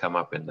has come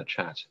up in the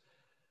chat,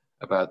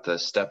 about the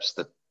steps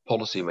that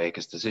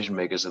policymakers, decision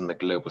makers in the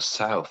global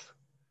south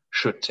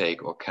should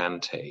take or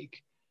can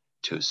take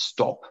to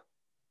stop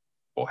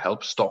or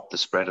help stop the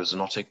spread of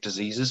zoonotic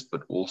diseases,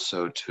 but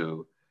also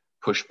to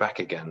push back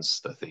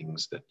against the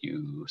things that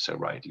you so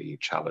rightly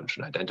challenge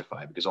and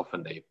identify, because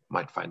often they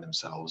might find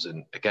themselves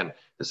in, again,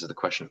 this is the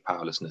question of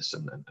powerlessness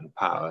and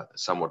power,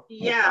 somewhat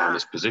more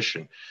powerless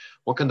position.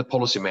 What can the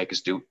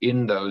policymakers do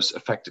in those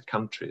affected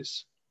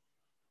countries?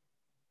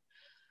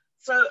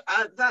 So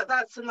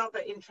that's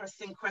another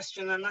interesting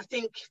question. And I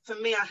think for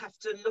me, I have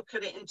to look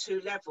at it in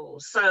two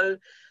levels. So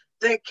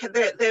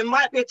there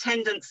might be a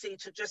tendency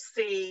to just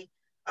see,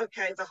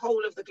 okay, the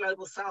whole of the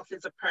global south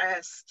is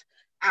oppressed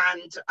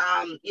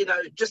and, you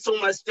know, just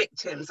almost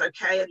victims,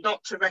 okay, and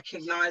not to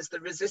recognize the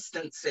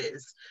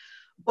resistances.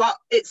 But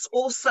it's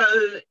also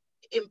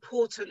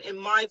important, in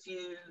my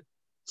view,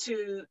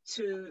 to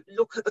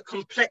look at the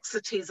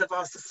complexities of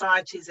our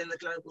societies in the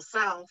global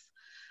south,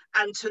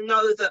 and to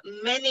know that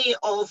many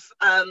of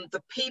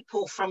the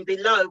people from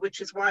below,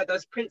 which is why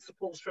those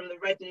principles from the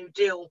Red New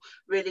Deal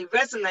really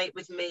resonate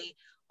with me,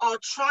 are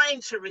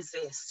trying to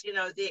resist, you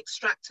know, the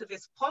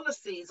extractivist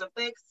policies of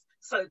their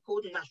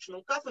so-called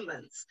national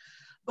governments.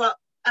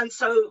 And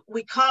so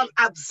we can't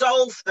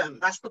absolve them.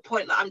 That's the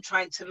point that I'm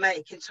trying to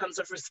make in terms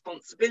of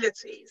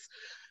responsibilities.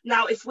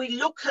 Now, if we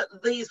look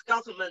at these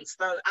governments,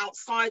 though,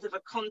 outside of a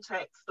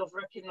context of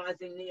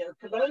recognizing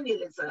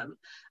neo-colonialism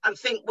and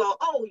think, well,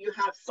 oh, you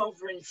have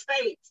sovereign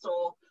states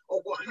or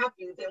what have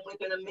you, then we're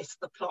going to miss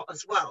the plot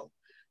as well.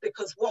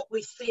 Because what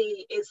we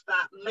see is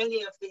that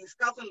many of these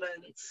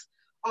governments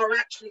are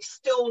actually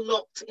still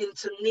locked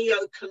into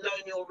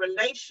neo-colonial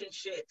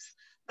relationships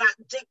that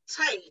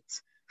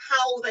dictate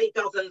how they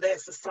govern their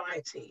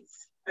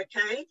societies,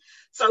 okay?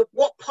 So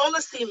what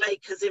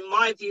policymakers, in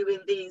my view, in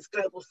these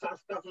global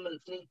south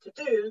governments need to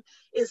do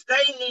is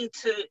they need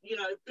to, you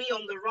know, be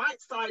on the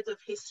right side of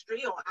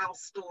history or our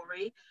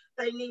story.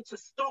 They need to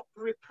stop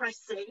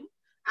repressing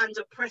and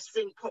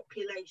oppressing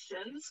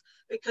populations,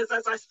 because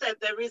as I said,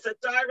 there is a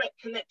direct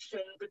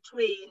connection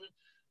between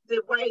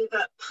the way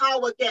that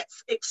power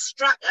gets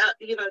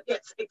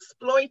gets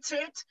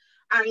exploited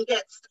and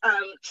gets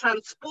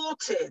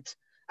transported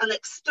and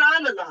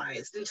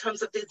externalized in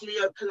terms of these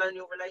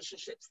neo-colonial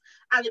relationships.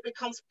 And it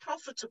becomes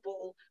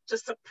profitable to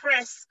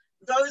suppress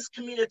those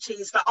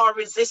communities that are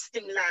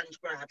resisting land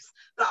grabs,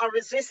 that are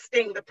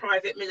resisting the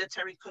private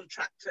military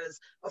contractors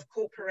of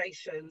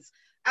corporations.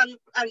 And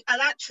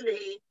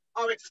actually,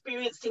 are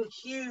experiencing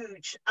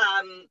huge,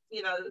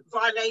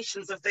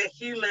 violations of their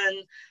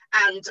human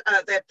and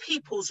their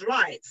people's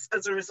rights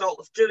as a result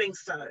of doing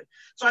so.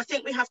 So I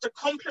think we have to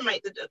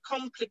complicate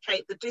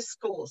the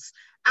discourse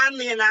and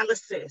the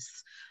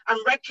analysis and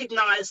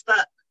recognize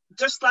that,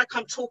 just like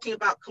I'm talking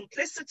about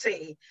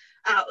complicity,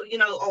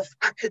 of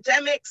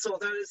academics or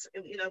those,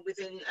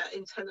 within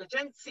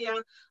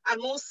intelligentsia,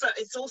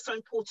 it's also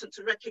important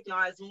to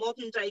recognize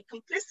modern day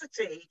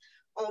complicity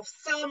of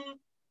some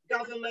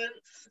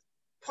governments,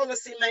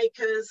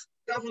 policymakers,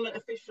 government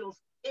officials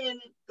in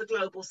the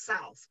global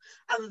south.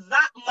 And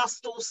that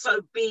must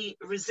also be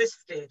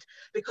resisted,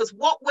 because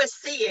what we're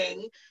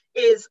seeing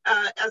is,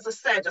 as I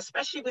said,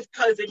 especially with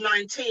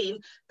COVID-19,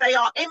 they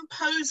are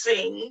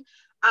imposing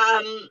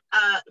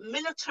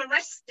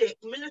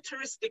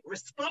militaristic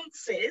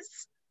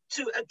responses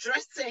to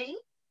addressing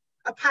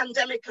a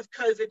pandemic of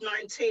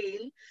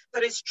COVID-19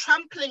 that is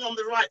trampling on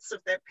the rights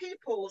of their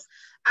peoples.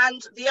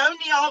 And the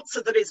only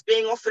answer that is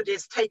being offered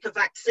is take a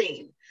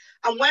vaccine.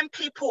 And when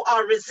people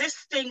are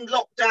resisting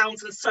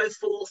lockdowns and so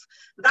forth,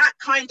 that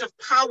kind of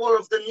power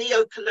of the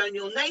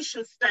neo-colonial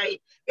nation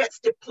state gets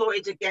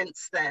deployed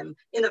against them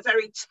in a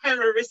very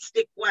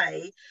terroristic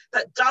way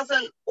that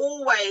doesn't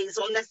always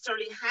or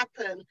necessarily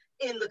happen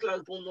in the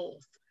global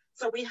north.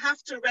 So we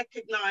have to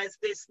recognize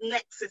this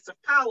nexus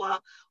of power,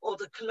 or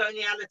the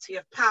coloniality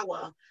of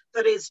power,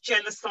 that is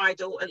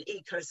genocidal and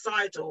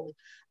ecocidal,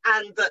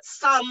 and that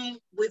some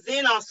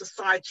within our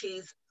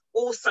societies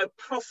also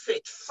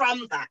profit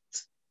from that.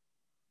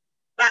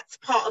 That's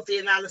part of the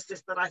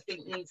analysis that I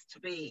think needs to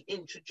be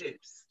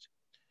introduced.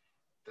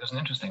 There's an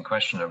interesting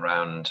question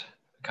around,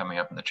 coming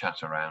up in the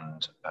chat,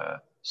 around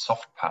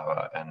soft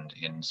power, and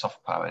in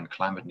soft power and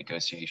climate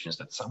negotiations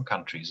that some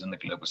countries in the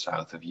global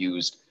south have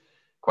used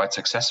quite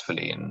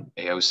successfully in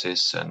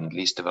AOSIS and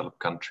least developed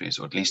countries,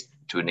 or at least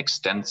to an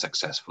extent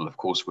successful. Of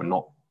course, we're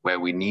not where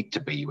we need to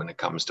be when it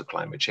comes to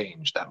climate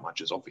change. That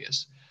much is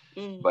obvious.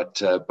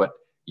 But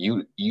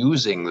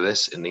using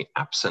this in the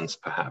absence,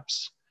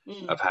 perhaps,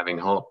 of having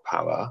hard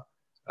power,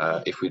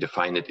 if we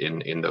define it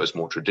in those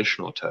more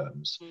traditional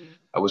terms,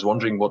 I was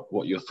wondering what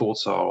your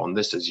thoughts are on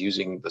this, as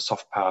using the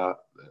soft power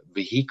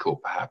vehicle,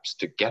 perhaps,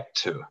 to get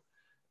to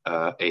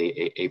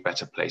a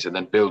better place and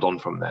then build on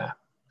from there.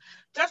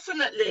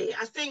 Definitely.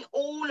 I think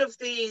all of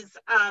these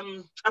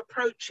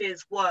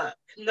approaches work.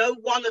 Not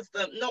one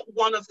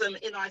of them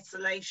in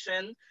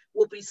isolation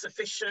will be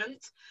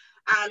sufficient.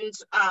 And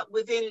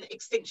within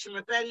Extinction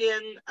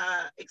Rebellion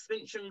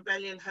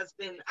has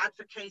been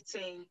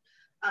advocating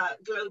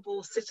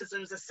global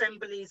citizens'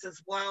 assemblies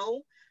as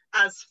well,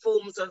 as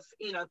forms of,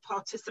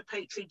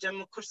 participatory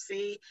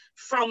democracy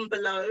from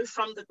below,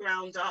 from the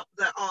ground up,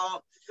 that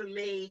are, for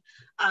me,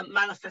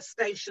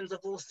 manifestations of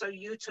also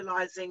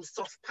utilizing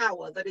soft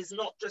power that is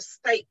not just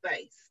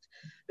state-based.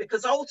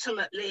 Because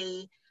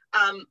ultimately,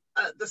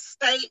 the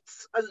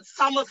states,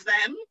 some of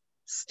them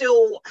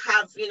still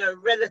have,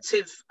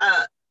 relative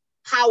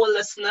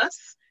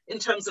powerlessness in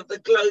terms of the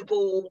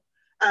global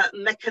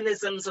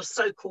mechanisms of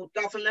so-called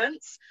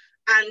governance.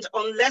 And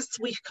unless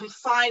we can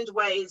find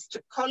ways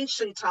to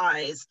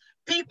conscientize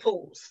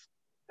peoples,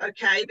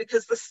 okay,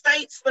 because the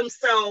states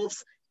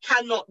themselves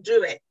cannot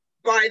do it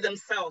by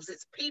themselves.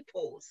 It's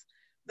peoples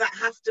that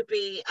have to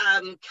be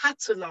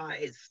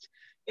catalyzed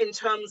in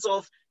terms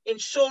of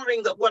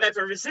ensuring that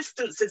whatever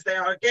resistances they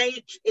are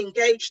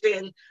engaged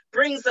in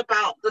brings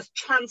about the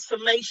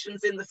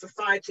transformations in the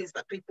societies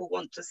that people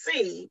want to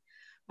see,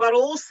 but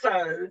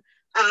also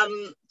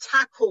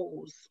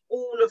tackles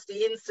all of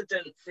the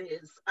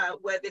incidences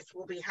where this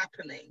will be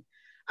happening.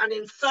 And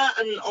in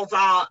certain of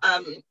our,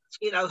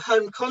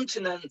 home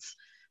continents,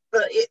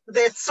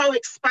 they're so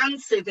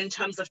expansive in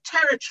terms of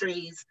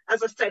territories.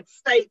 As I said,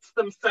 states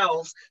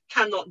themselves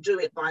cannot do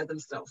it by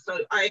themselves. So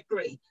I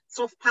agree,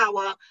 soft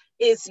power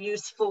is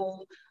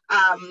useful,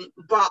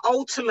 but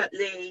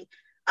ultimately,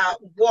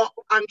 what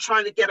I'm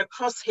trying to get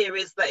across here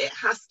is that it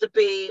has to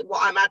be,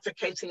 what I'm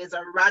advocating is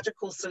a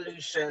radical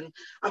solution.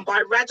 And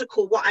by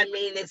radical, what I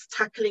mean is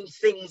tackling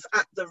things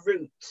at the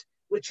root,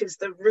 which is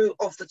the root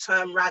of the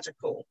term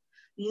radical,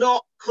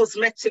 not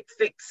cosmetic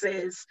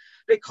fixes,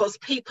 because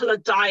people are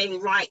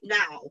dying right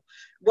now.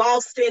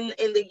 Whilst in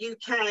the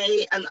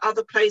UK and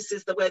other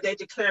places where they're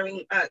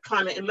declaring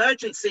climate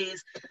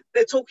emergencies,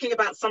 they're talking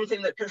about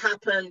something that could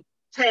happen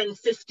 10,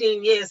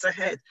 15 years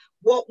ahead.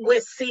 What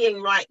we're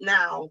seeing right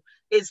now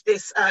is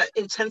this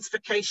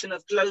intensification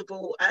of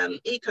global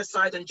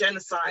ecocide and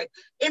genocide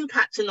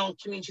impacting on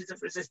communities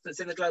of resistance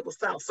in the global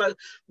south. So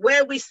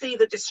where we see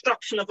the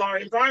destruction of our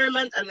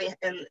environment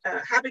and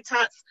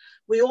habitats,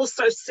 we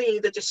also see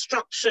the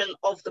destruction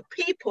of the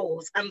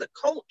peoples and the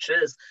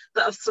cultures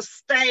that have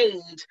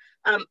sustained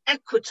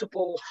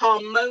equitable,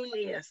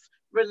 harmonious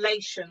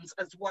relations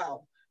as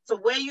well. So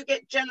where you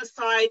get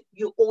genocide,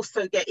 you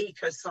also get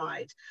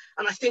ecocide.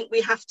 And I think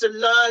we have to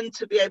learn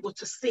to be able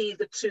to see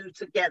the two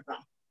together.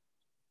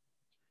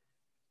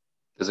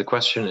 There's a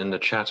question in the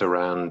chat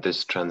around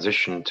this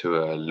transition to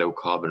a low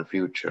carbon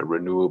future,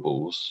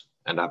 renewables,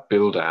 and our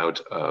build out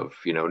of,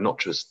 you know, not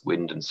just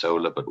wind and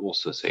solar, but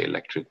also say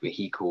electric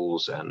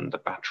vehicles and the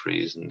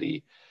batteries and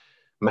the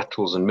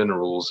metals and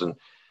minerals. And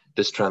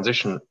this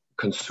transition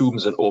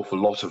consumes an awful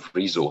lot of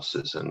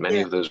resources, and many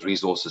of those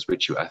resources,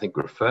 which you I think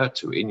referred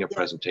to in your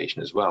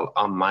presentation as well,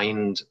 are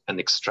mined and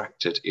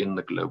extracted in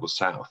the global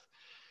south.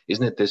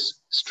 Isn't it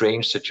this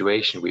strange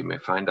situation we may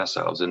find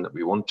ourselves in, that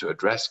we want to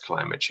address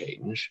climate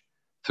change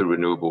through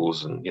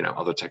renewables and, you know,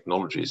 other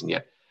technologies, and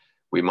yet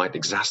we might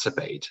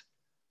exacerbate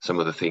some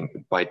of the things,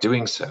 by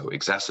doing so,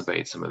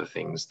 exacerbate some of the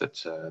things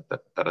that,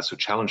 that are so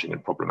challenging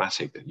and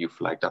problematic that you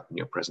flagged up in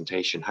your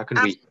presentation? How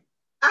can we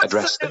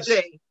address this?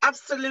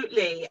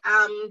 Absolutely.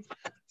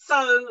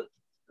 So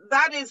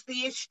that is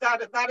the issue,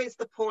 that is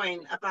the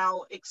point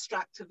about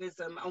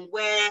extractivism, and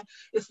where,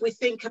 if we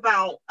think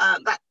about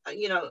that,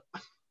 you know,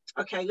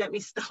 okay, let me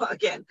start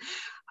again.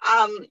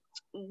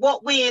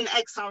 What we in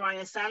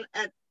XRISN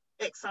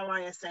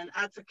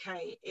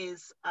advocate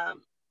is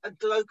a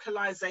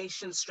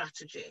globalization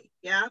strategy,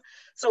 yeah?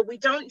 So we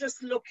don't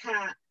just look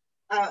at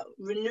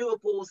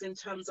renewables in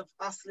terms of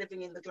us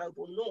living in the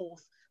global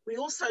north. We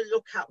also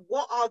look at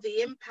what are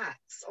the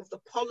impacts of the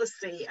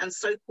policy and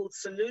so-called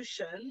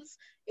solutions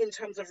in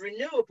terms of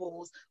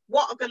renewables.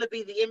 What are going to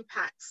be the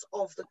impacts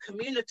of the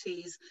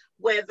communities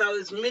where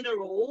those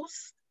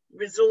minerals,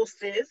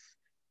 resources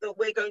that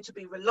we're going to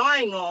be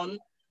relying on,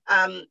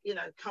 you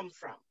know, come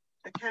from,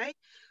 okay?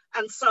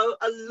 And so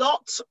a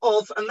lot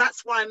of, and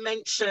that's why I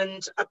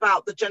mentioned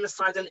about the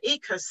genocide and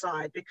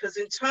ecocide, because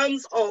in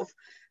terms of,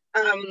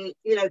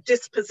 you know,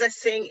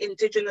 dispossessing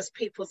indigenous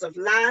peoples of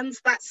lands,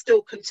 that's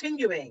still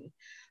continuing.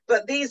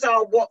 But these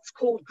are what's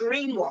called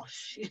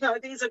greenwash, you know,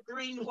 these are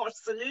greenwash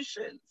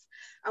solutions.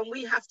 And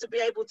we have to be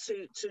able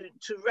to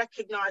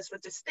recognize the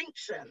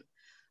distinction.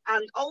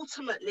 And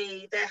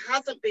ultimately, there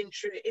hasn't been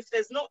true, if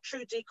there's not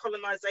true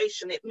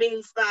decolonization, it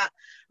means that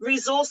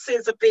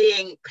resources are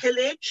being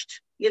pillaged,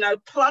 you know,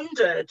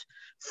 plundered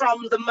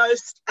from the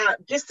most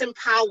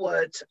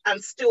disempowered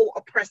and still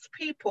oppressed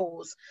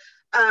peoples,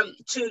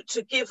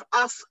 to give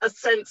us a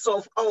sense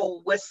of,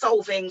 oh, we're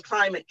solving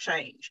climate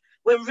change.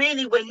 When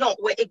really we're not,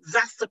 we're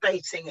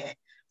exacerbating it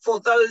for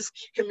those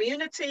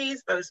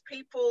communities, those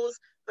peoples,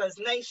 those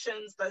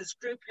nations, those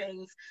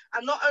groupings,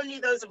 and not only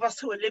those of us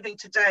who are living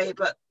today,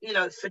 but, you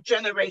know, for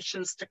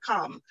generations to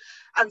come.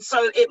 And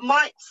so it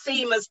might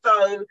seem as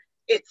though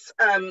it's,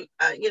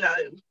 you know,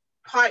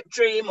 pipe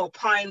dream or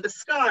pie in the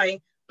sky,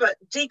 but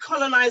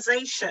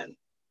decolonization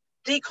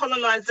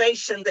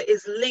that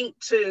is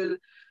linked to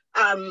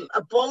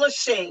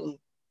abolishing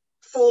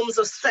forms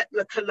of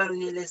settler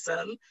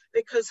colonialism,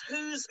 because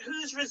whose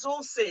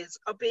resources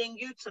are being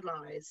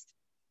utilized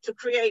to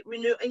create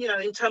you know,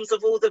 in terms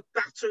of all the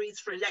batteries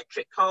for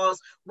electric cars,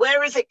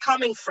 where is it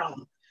coming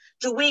from?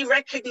 Do we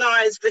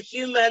recognize the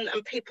human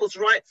and people's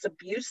rights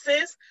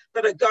abuses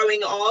that are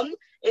going on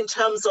in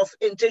terms of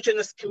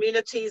indigenous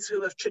communities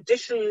who have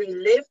traditionally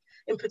lived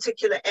in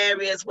particular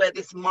areas where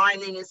this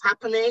mining is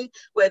happening,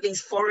 where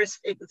these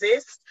forests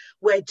exist,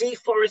 where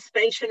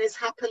deforestation is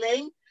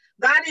happening?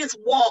 That is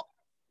what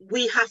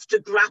we have to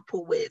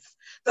grapple with,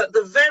 that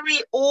the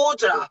very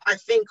order, I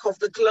think, of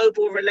the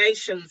global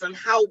relations and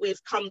how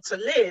we've come to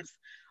live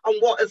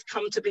and what has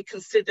come to be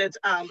considered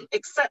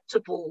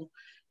acceptable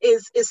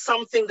is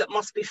something that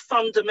must be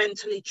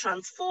fundamentally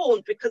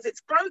transformed, because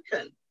it's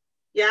broken.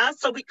 Yeah,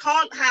 so we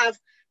can't have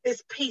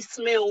this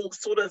piecemeal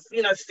sort of,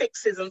 you know,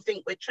 fixes and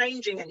think we're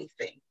changing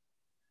anything.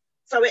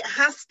 So it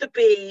has to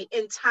be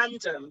in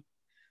tandem,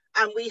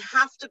 and we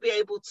have to be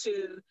able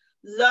to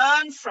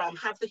learn from,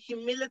 have the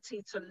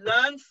humility to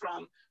learn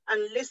from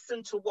and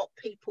listen to what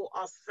people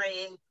are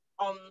saying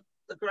on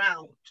the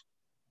ground.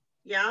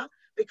 Yeah,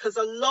 because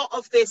a lot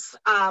of this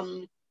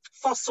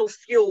fossil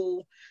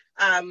fuel,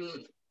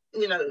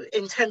 you know,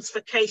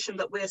 intensification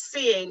that we're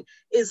seeing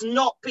is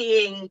not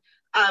being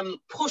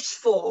pushed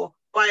for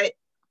by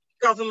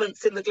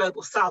governments in the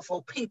global south,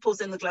 or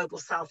peoples in the global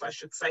south, I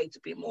should say,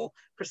 to be more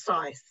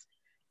precise.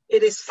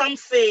 It is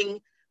something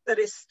that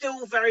is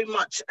still very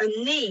much a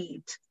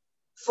need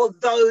for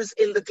those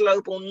in the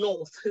global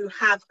north who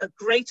have a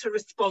greater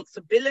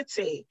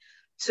responsibility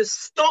to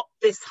stop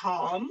this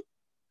harm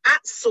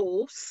at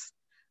source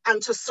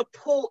and to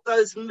support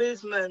those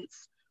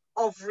movements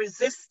of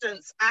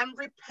resistance and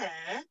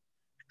repair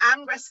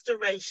and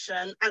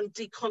restoration and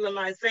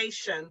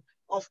decolonization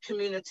of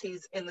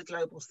communities in the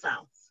global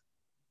south.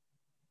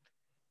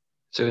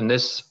 So in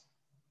this,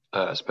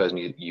 I suppose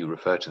you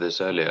referred to this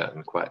earlier,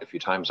 and quite a few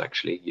times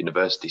actually,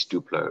 universities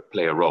do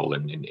play a role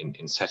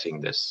in setting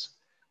this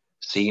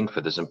scene for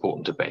this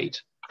important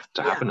debate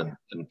to happen,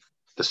 and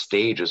the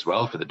stage as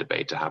well for the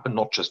debate to happen,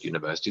 not just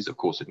universities. Of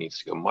course, it needs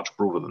to go much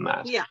broader than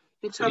that. Yeah,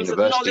 in terms of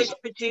knowledge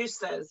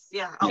producers,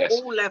 at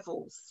all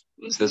levels.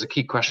 So there's a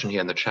key question here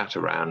in the chat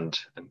around,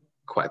 and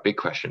quite a big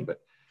question, but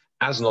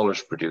as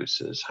knowledge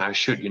producers, how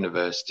should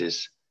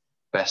universities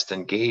best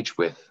engage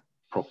with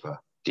proper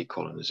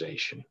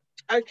decolonization?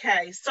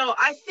 Okay, so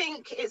I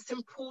think it's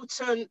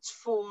important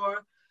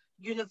for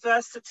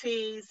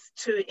universities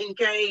to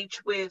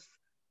engage with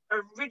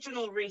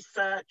original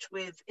research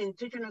with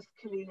Indigenous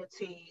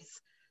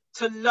communities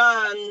to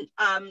learn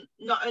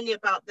not only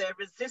about their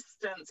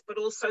resistance, but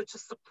also to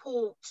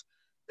support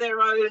their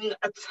own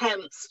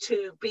attempts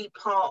to be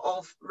part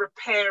of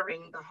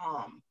repairing the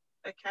harm,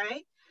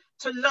 okay?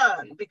 To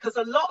learn, because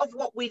a lot of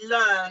what we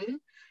learn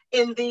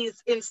in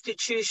these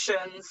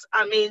institutions,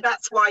 I mean,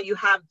 that's why you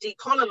have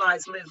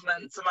decolonized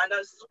movements, and I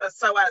know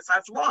SOAS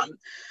has one,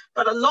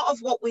 but a lot of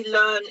what we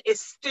learn is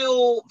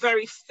still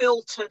very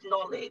filtered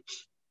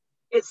knowledge.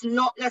 It's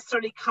not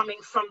necessarily coming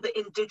from the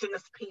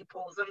indigenous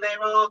peoples, and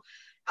there are,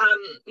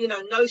 you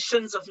know,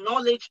 notions of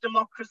knowledge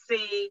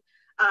democracy,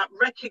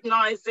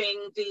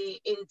 recognizing the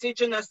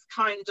indigenous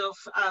kind of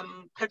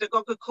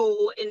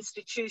pedagogical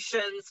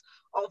institutions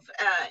of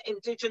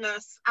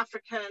indigenous,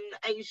 African,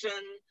 Asian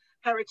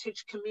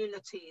heritage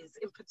communities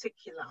in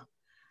particular.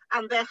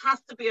 And there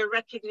has to be a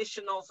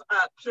recognition of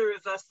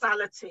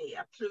pluriversality,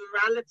 a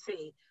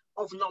plurality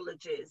of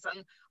knowledges.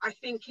 And I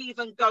think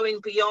even going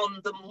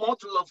beyond the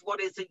model of what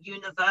is a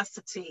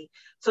university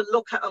to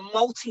look at a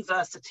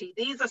multiversity,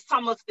 these are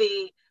some of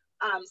the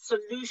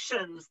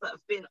solutions that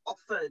have been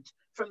offered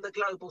from the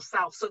global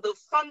south. So the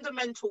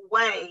fundamental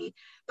way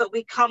that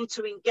we come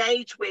to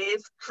engage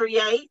with,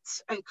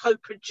 create and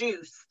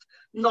co-produce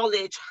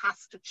knowledge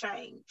has to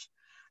change.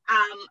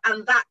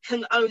 And that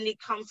can only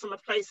come from a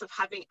place of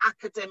having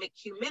academic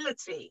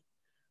humility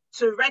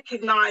to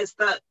recognize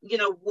that, you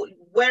know,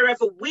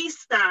 wherever we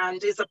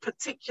stand is a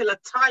particular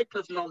type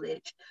of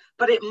knowledge,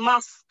 but it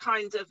must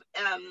kind of,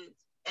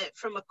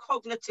 from a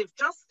cognitive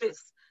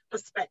justice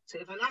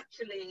perspective, and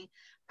actually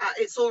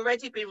it's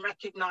already been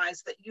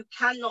recognized that you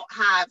cannot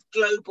have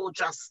global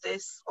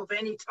justice of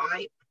any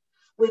type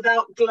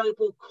without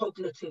global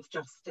cognitive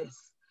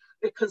justice,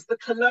 because the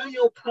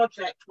colonial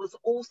project was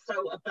also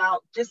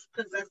about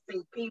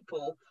dispossessing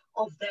people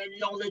of their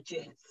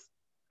knowledges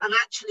and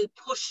actually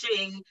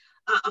pushing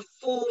a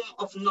form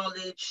of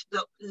knowledge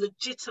that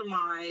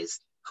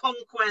legitimized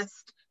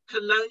conquest,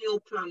 colonial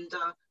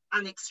plunder,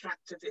 and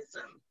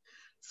extractivism.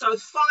 So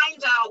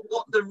find out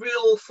what the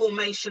real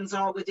formations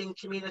are within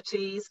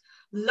communities,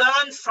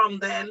 learn from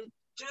them,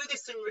 do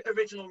this in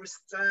original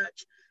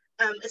research,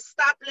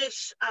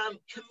 establish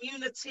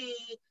community,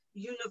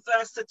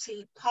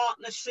 university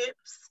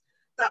partnerships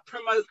that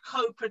promote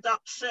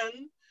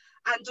co-production,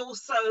 and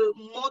also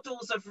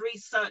models of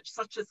research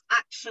such as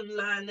action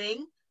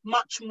learning,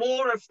 much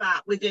more of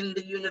that within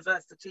the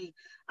university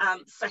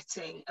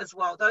setting as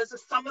well. Those are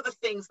some of the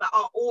things that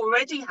are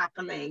already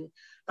happening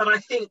that I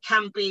think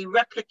can be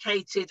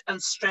replicated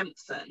and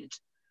strengthened.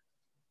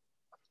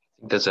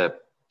 There's a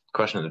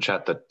question in the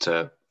chat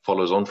that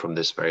follows on from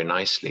this very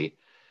nicely.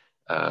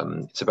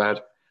 It's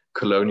about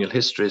colonial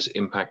histories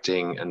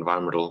impacting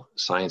environmental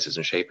sciences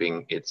and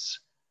shaping its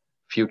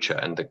future.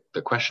 And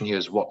the question here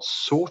is, what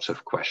sort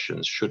of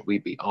questions should we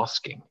be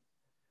asking?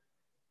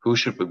 Who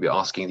should we be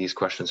asking these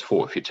questions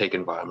for? If you take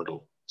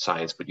environmental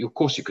science, but of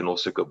course you can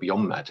also go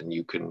beyond that and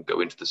you can go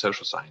into the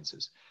social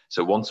sciences.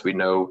 So once we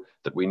know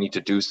that we need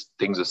to do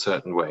things a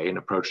certain way and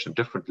approach them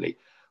differently,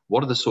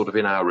 what are the sort of,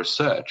 in our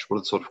research, what are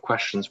the sort of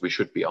questions we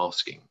should be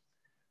asking?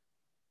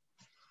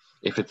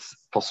 If it's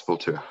possible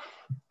to.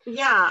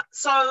 Yeah,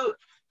 so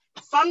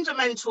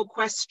fundamental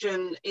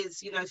question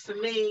is, you know, for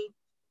me,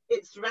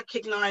 it's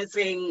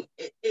recognizing,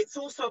 it's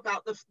also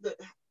about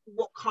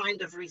what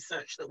kind of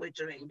research that we're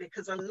doing,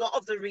 because a lot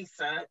of the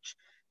research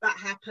that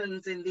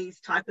happens in these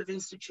type of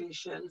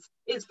institutions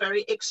is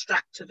very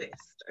extractivist,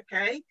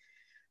 okay?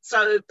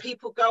 So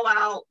people go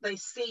out, they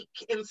seek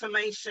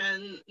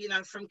information, you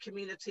know, from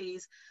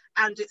communities,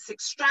 and it's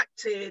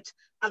extracted,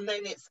 and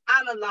then it's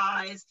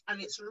analyzed,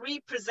 and it's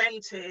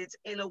represented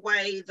in a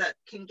way that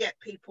can get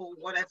people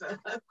whatever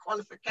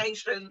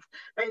qualifications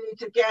they need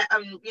to get,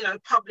 and, you know,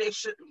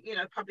 publish, you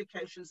know,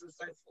 publications and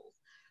so forth.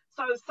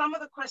 So some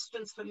of the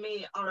questions for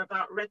me are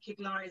about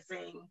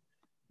recognizing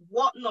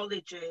what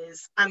knowledge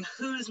is and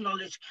whose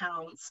knowledge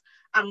counts,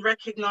 and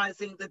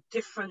recognizing the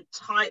different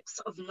types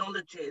of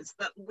knowledges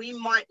that we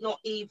might not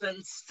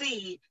even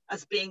see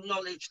as being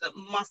knowledge that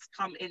must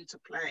come into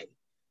play,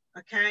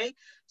 okay?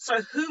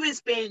 So who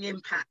is being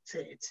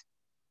impacted?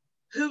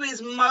 Who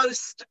is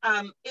most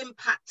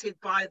impacted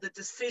by the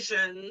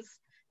decisions,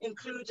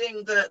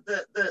 including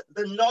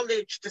the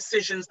knowledge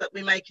decisions that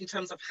we make in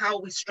terms of how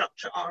we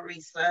structure our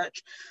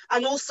research,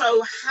 and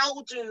also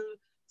how do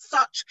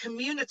such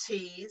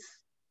communities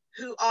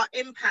who are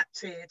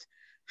impacted,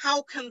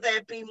 how can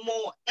there be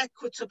more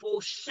equitable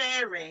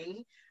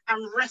sharing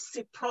and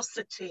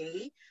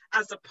reciprocity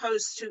as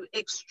opposed to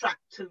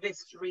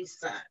extractivist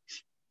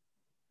research?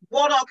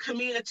 What are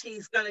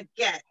communities going to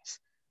get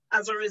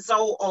as a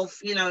result of,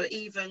 you know,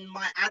 even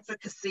my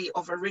advocacy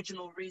of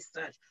original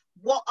research?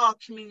 What are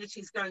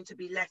communities going to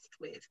be left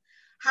with?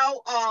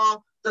 How are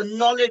the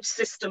knowledge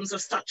systems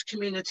of such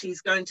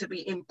communities going to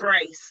be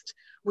embraced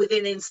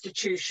within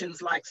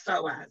institutions like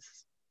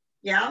SOAS?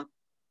 Yeah?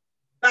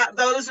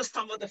 Those are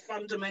some of the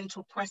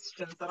fundamental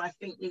questions that I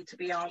think need to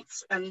be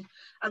answered. And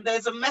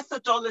there's a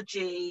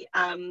methodology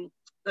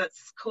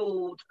that's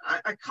called,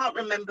 I can't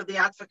remember the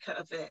advocate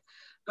of it,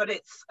 but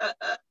it's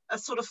a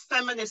sort of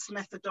feminist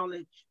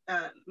methodology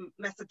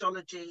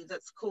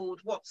that's called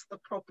What's the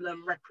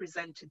Problem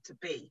Represented to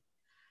Be?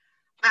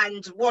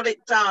 And what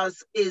it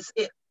does is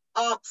it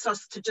asks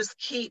us to just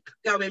keep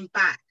going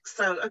back.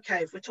 So,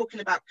 okay, if we're talking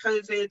about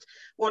COVID,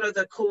 what are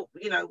the,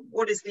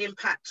 what is the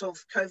impact of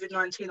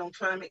COVID-19 on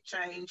climate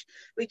change?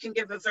 We can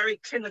give a very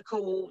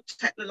clinical,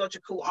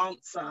 technological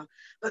answer,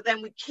 but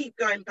then we keep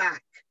going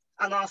back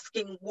and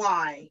asking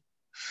why,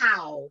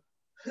 how,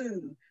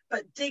 who,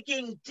 but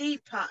digging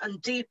deeper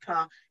and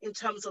deeper in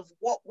terms of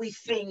what we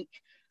think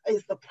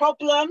is the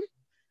problem,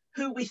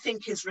 who we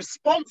think is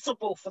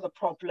responsible for the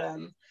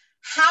problem,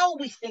 how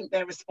we think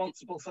they're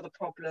responsible for the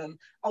problem,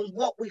 and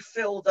what we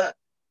feel that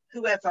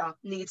whoever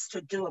needs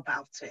to do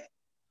about it.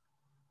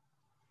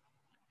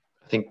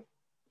 I think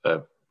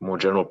a more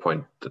general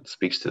point that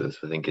speaks to this,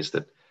 I think, is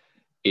that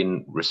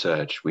in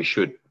research, we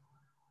should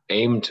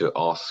aim to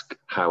ask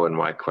how and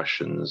why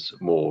questions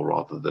more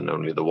rather than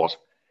only the what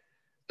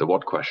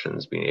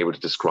questions, being able to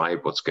describe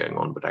what's going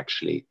on, but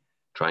actually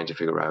trying to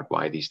figure out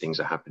why these things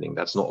are happening.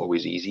 That's not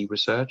always easy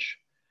research,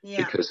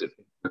 because it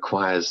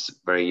requires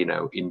very,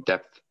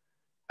 in-depth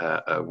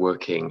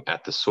working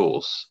at the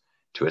source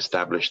to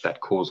establish that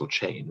causal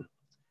chain,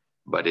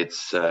 but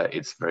it's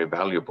very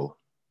valuable,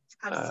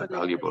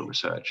 valuable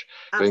research.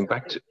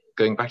 Absolutely.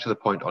 Going back to the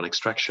point on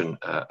extraction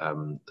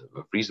of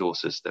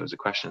resources, there was a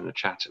question in the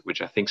chat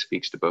which I think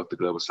speaks to both the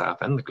global south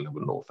and the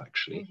global north,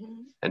 actually,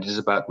 and it is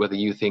about whether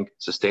you think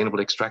sustainable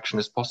extraction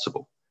is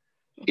possible.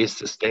 Is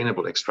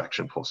sustainable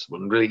extraction possible?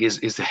 And really,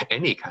 is there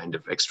any kind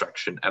of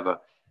extraction ever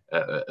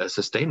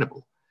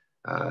sustainable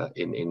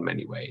in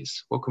many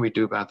ways? What can we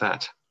do about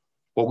that?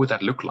 What would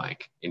that look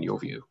like in your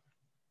view?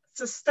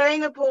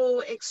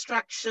 Sustainable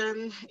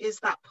extraction, is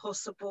that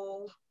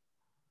possible?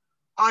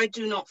 I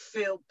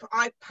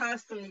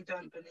personally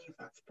don't believe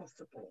that's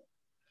possible.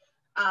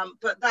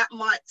 But that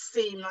might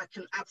seem like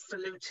an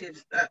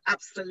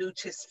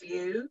absolutist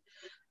view.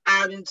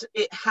 And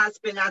it has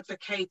been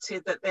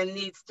advocated that there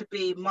needs to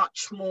be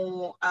much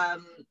more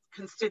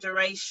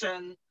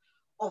consideration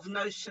of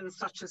notions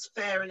such as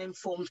fair and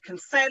informed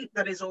consent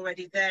that is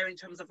already there in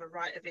terms of a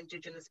right of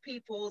Indigenous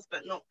peoples,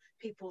 but not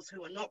peoples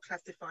who are not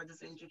classified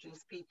as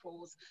Indigenous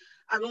peoples.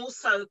 And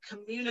also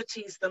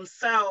communities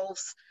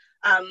themselves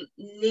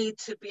need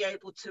to be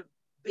able to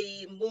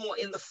be more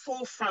in the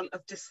forefront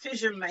of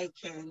decision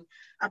making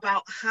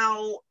about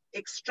how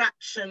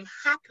extraction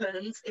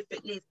happens, if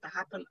it needs to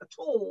happen at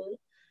all.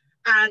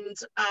 And,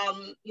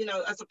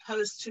 as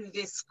opposed to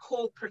this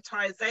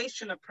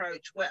corporatization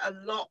approach where a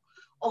lot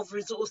of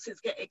resources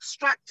get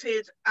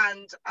extracted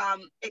and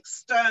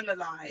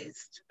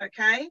externalized,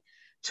 okay,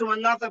 to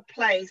another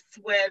place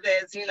where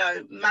there's,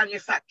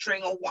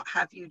 manufacturing or what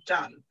have you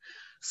done.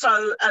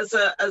 So as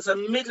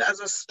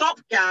a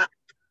stopgap,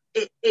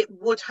 it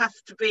would have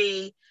to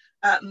be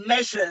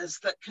measures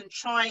that can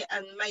try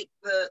and make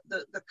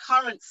the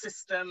current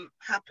system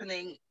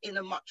happening in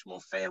a much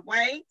more fair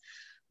way.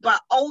 But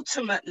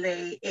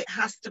ultimately, it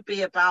has to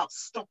be about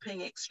stopping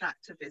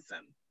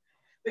extractivism,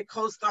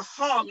 because the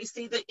harm, you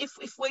see, that if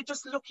we're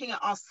just looking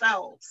at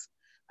ourselves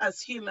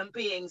as human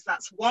beings,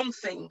 that's one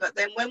thing. But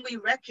then when we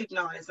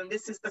recognize, and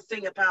this is the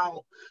thing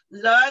about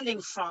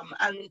learning from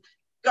and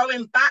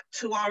going back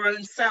to our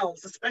own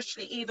selves,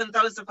 especially even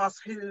those of us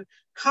who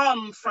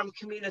come from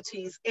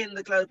communities in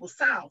the global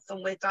south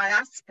and we're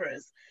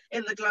diasporas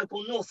in the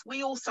global north,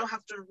 we also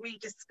have to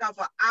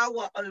rediscover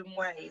our own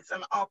ways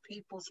and our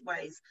people's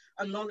ways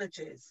and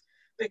knowledges,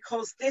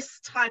 because this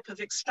type of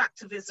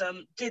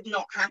extractivism did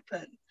not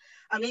happen.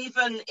 And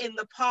even in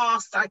the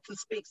past, I can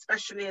speak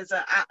especially as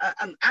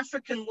an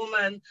African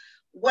woman,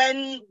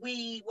 when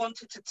we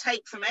wanted to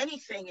take from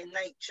anything in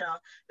nature,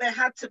 there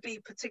had to be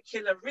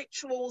particular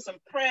rituals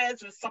and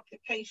prayers and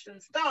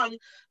supplications done,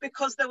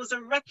 because there was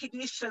a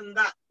recognition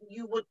that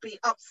you would be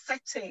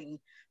upsetting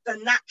the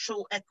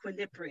natural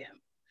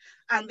equilibrium.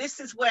 And this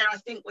is where I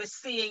think we're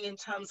seeing in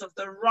terms of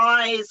the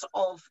rise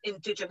of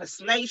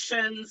Indigenous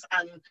nations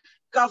and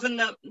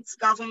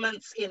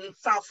governments in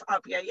South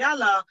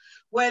Abya,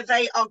 where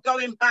they are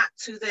going back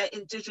to their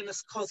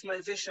Indigenous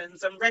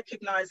cosmovisions and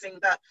recognizing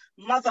that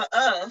Mother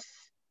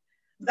Earth,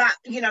 that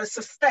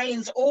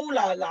sustains all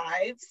our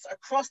lives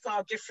across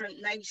our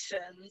different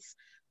nations,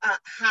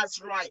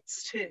 has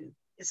rights too.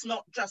 It's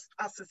not just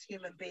us as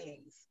human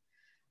beings.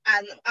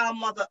 And our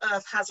Mother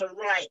Earth has a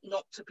right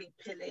not to be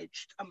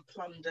pillaged and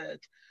plundered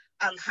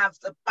and have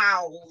the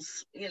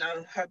bowels,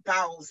 her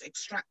bowels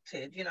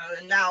extracted,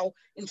 and now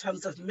in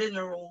terms of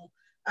mineral,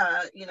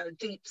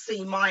 deep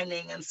sea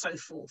mining and so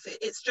forth.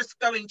 It's just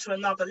going to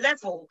another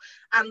level.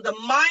 And the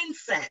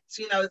mindset,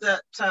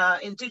 that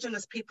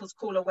Indigenous peoples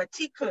call a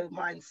Wetiko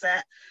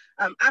mindset,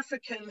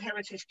 African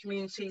heritage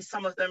communities,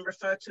 some of them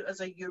refer to as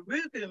a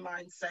Yurugu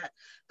mindset.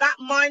 That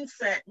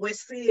mindset we're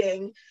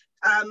seeing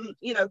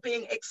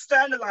being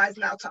externalized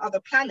now to other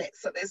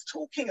planets. So there's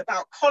talking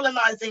about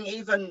colonizing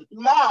even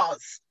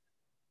Mars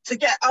to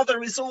get other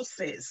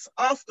resources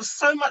after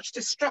so much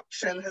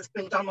destruction has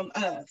been done on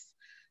Earth.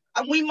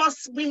 And we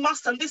must,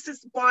 and this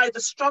is why the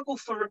struggle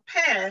for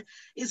repair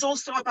is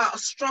also about a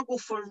struggle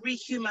for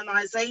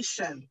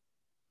rehumanization.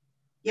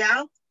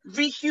 Yeah,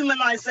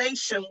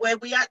 rehumanization, where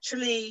we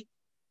actually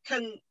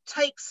can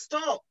take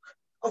stock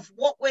of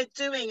what we're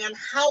doing and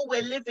how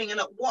we're living and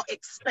at what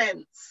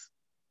expense.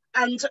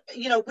 And,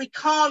 you know, we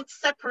can't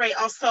separate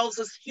ourselves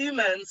as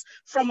humans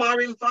from our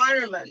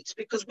environment,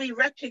 because we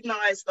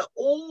recognize that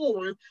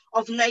all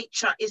of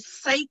nature is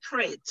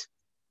sacred.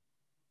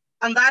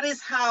 And that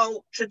is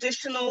how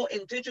traditional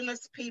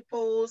indigenous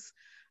peoples,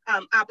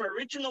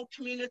 Aboriginal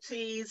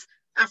communities,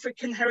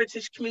 African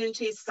heritage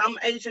communities, some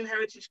Asian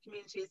heritage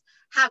communities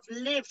have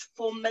lived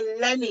for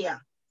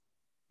millennia.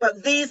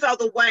 But these are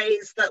the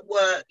ways that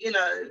were, you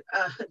know,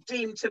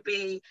 deemed to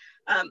be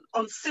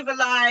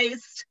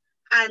uncivilized,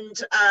 and,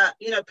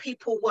 you know,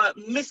 people were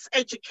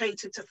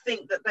miseducated to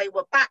think that they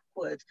were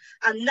backward.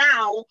 And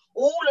now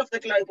all of the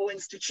global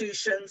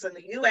institutions and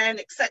the UN,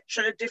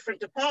 etc., different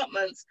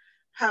departments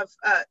have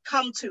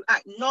come to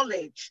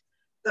acknowledge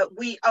that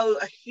we owe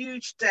a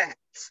huge debt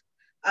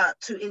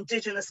to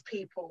indigenous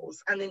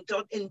peoples and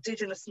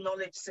indigenous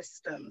knowledge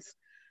systems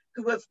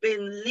who have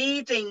been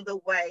leading the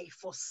way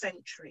for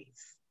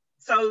centuries.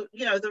 So,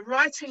 you know, the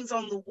writing's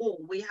on the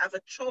wall. We have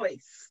a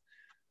choice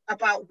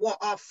about what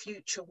our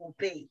future will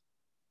be.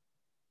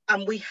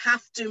 And we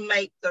have to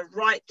make the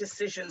right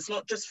decisions,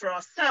 not just for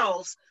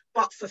ourselves,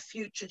 but for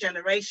future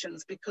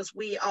generations, because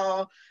we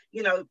are,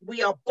 you know,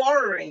 we are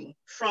borrowing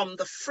from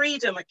the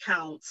freedom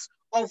accounts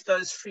of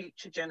those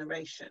future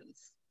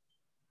generations.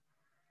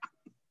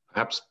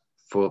 Perhaps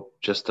for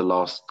just the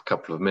last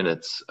couple of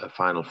minutes, a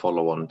final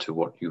follow-on to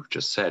what you've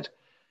just said.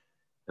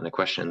 And a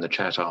question in the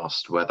chat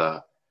asked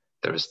whether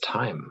there is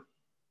time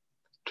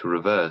to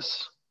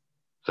reverse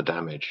the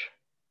damage,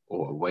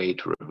 or a way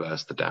to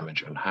reverse the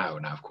damage, and how.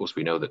 Now, of course,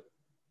 we know that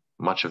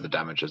much of the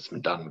damage that's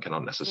been done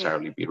cannot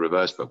necessarily be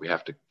reversed, but we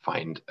have to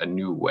find a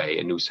new way,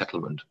 a new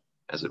settlement,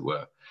 as it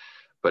were.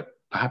 But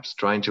perhaps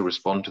trying to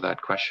respond to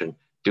that question,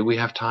 do we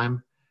have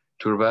time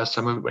to reverse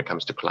some of it when it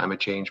comes to climate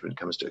change, when it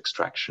comes to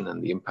extraction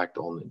and the impact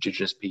on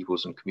indigenous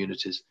peoples and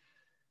communities?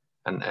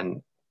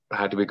 And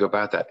how do we go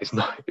about that? It's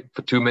not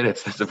for 2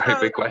 minutes. That's a very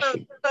big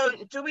question. So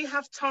do we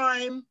have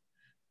time?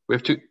 We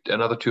have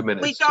another 2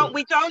 minutes.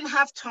 We don't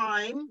have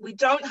time. We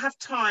don't have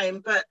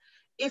time. But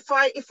if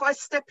I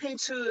step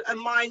into a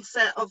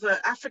mindset of an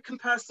African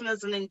person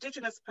as an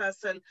indigenous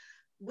person,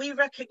 we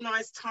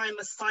recognize time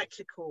as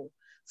cyclical.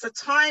 So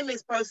time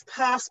is both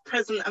past,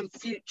 present, and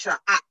future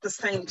at the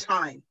same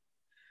time.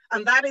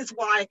 And that is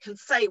why I can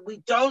say we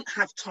don't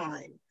have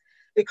time,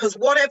 because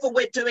whatever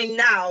we're doing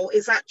now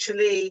is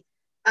actually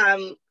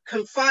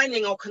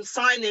confining or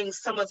consigning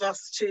some of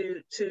us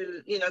to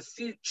you know,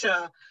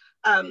 future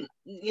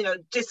you know,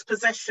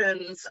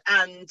 dispossessions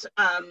and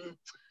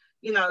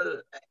you know,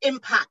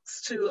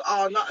 impacts to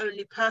our not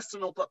only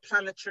personal but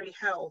planetary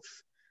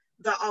health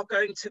that are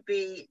going to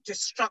be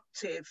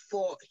destructive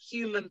for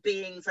human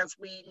beings as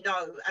we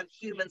know, and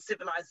human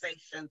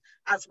civilization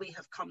as we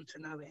have come to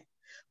know it.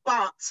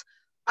 But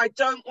I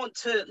don't want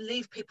to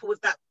leave people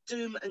with that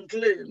doom and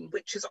gloom,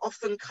 which is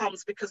often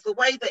comes because the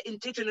way that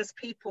indigenous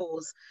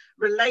peoples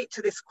relate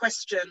to this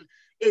question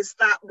is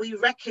that we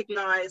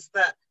recognize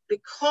that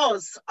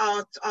because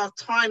our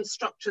time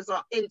structures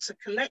are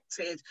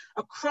interconnected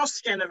across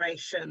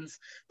generations,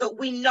 that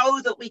we know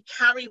that we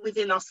carry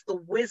within us the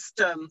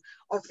wisdom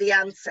of the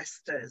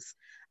ancestors.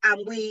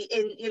 And we,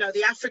 in, you know,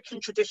 the African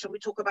tradition, we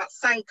talk about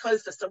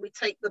Sankofa, so we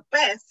take the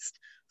best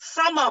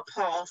from our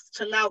past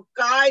to now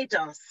guide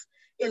us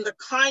in the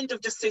kind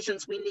of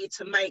decisions we need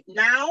to make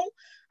now.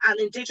 And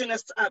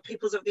indigenous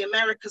peoples of the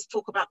Americas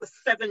talk about the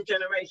 7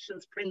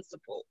 generations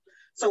principle.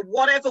 So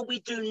whatever we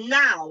do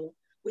now,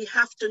 we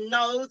have to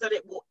know that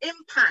it will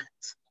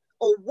impact,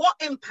 or what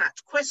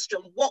impact,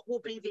 question, what will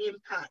be the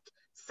impact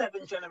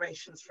 7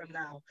 generations from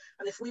now?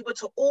 And if we were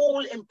to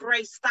all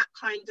embrace that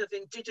kind of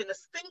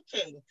indigenous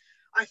thinking,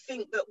 I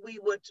think that we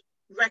would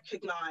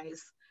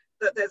recognize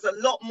that there's a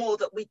lot more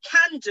that we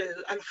can do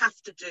and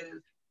have to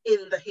do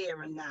in the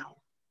here and now.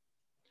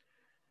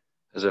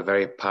 There's a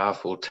very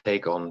powerful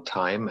take on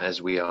time,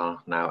 as we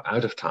are now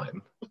out of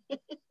time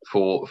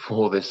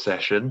for this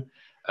session.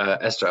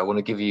 Esther, I want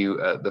to give you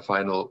the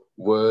final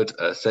word,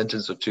 a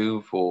sentence or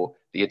two for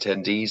the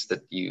attendees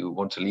that you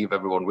want to leave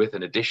everyone with,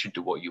 in addition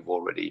to what you've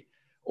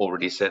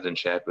already said and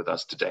shared with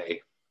us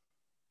today.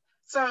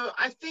 So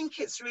I think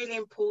it's really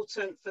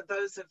important for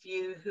those of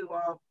you who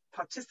are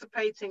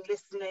participating,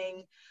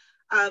 listening,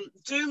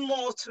 do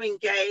more to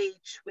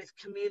engage with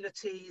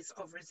communities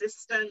of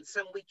resistance,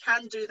 and we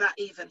can do that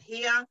even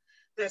here.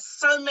 There's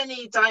so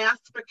many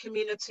diaspora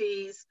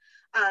communities,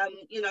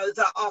 you know,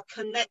 that are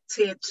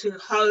connected to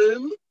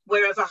home,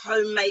 wherever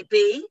home may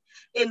be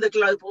in the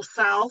global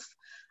South.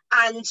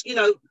 And, you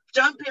know,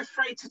 don't be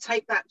afraid to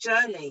take that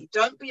journey.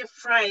 Don't be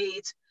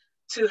afraid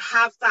to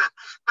have that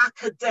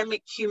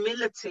academic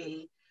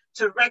humility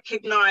to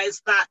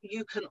recognize that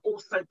you can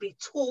also be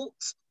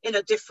taught in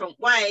a different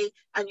way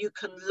and you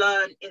can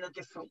learn in a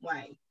different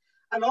way.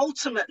 And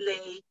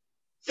ultimately,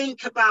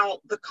 think about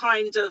the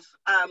kind of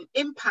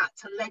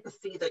impact and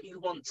legacy that you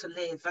want to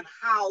live and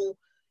how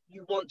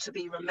you want to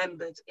be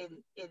remembered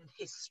in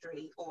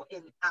history or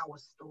in our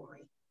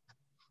story.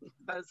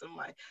 Those are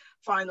my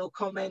final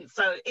comments.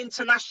 So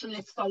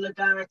internationalist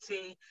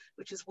solidarity,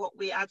 which is what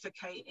we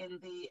advocate in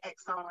the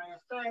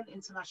XRIFN,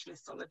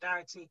 Internationalist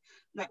Solidarity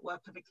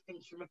Network of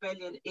Extinction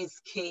Rebellion, is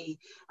key.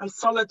 And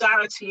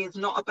solidarity is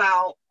not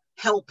about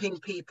helping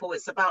people,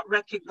 it's about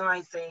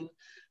recognizing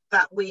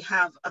that we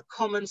have a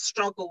common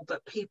struggle,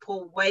 but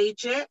people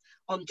wage it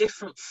on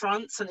different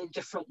fronts and in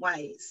different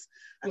ways.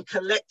 And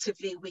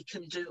collectively, we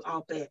can do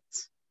our bit.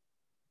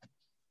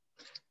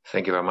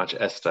 Thank you very much,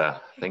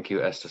 Esther. Thank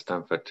you, Esther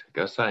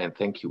Stanford-Xosei, and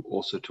thank you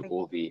also to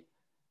all the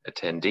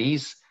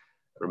attendees.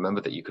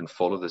 Remember that you can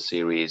follow the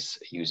series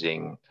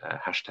using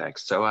hashtag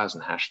SOAS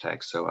and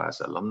hashtag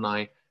SOAS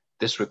alumni.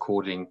 This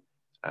recording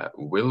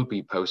will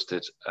be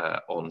posted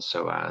on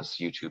SOAS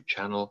YouTube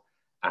channel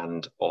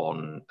and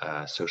on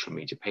social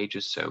media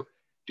pages, so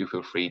do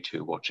feel free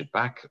to watch it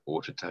back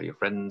or to tell your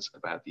friends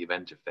about the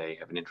event if they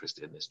have an interest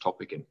in this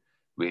topic. And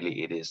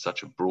really, it is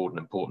such a broad and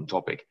important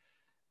topic.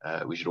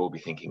 We should all be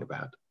thinking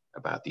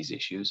about these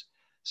issues.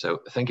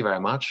 So thank you very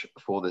much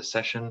for this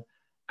session,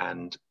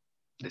 and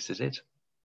this is it.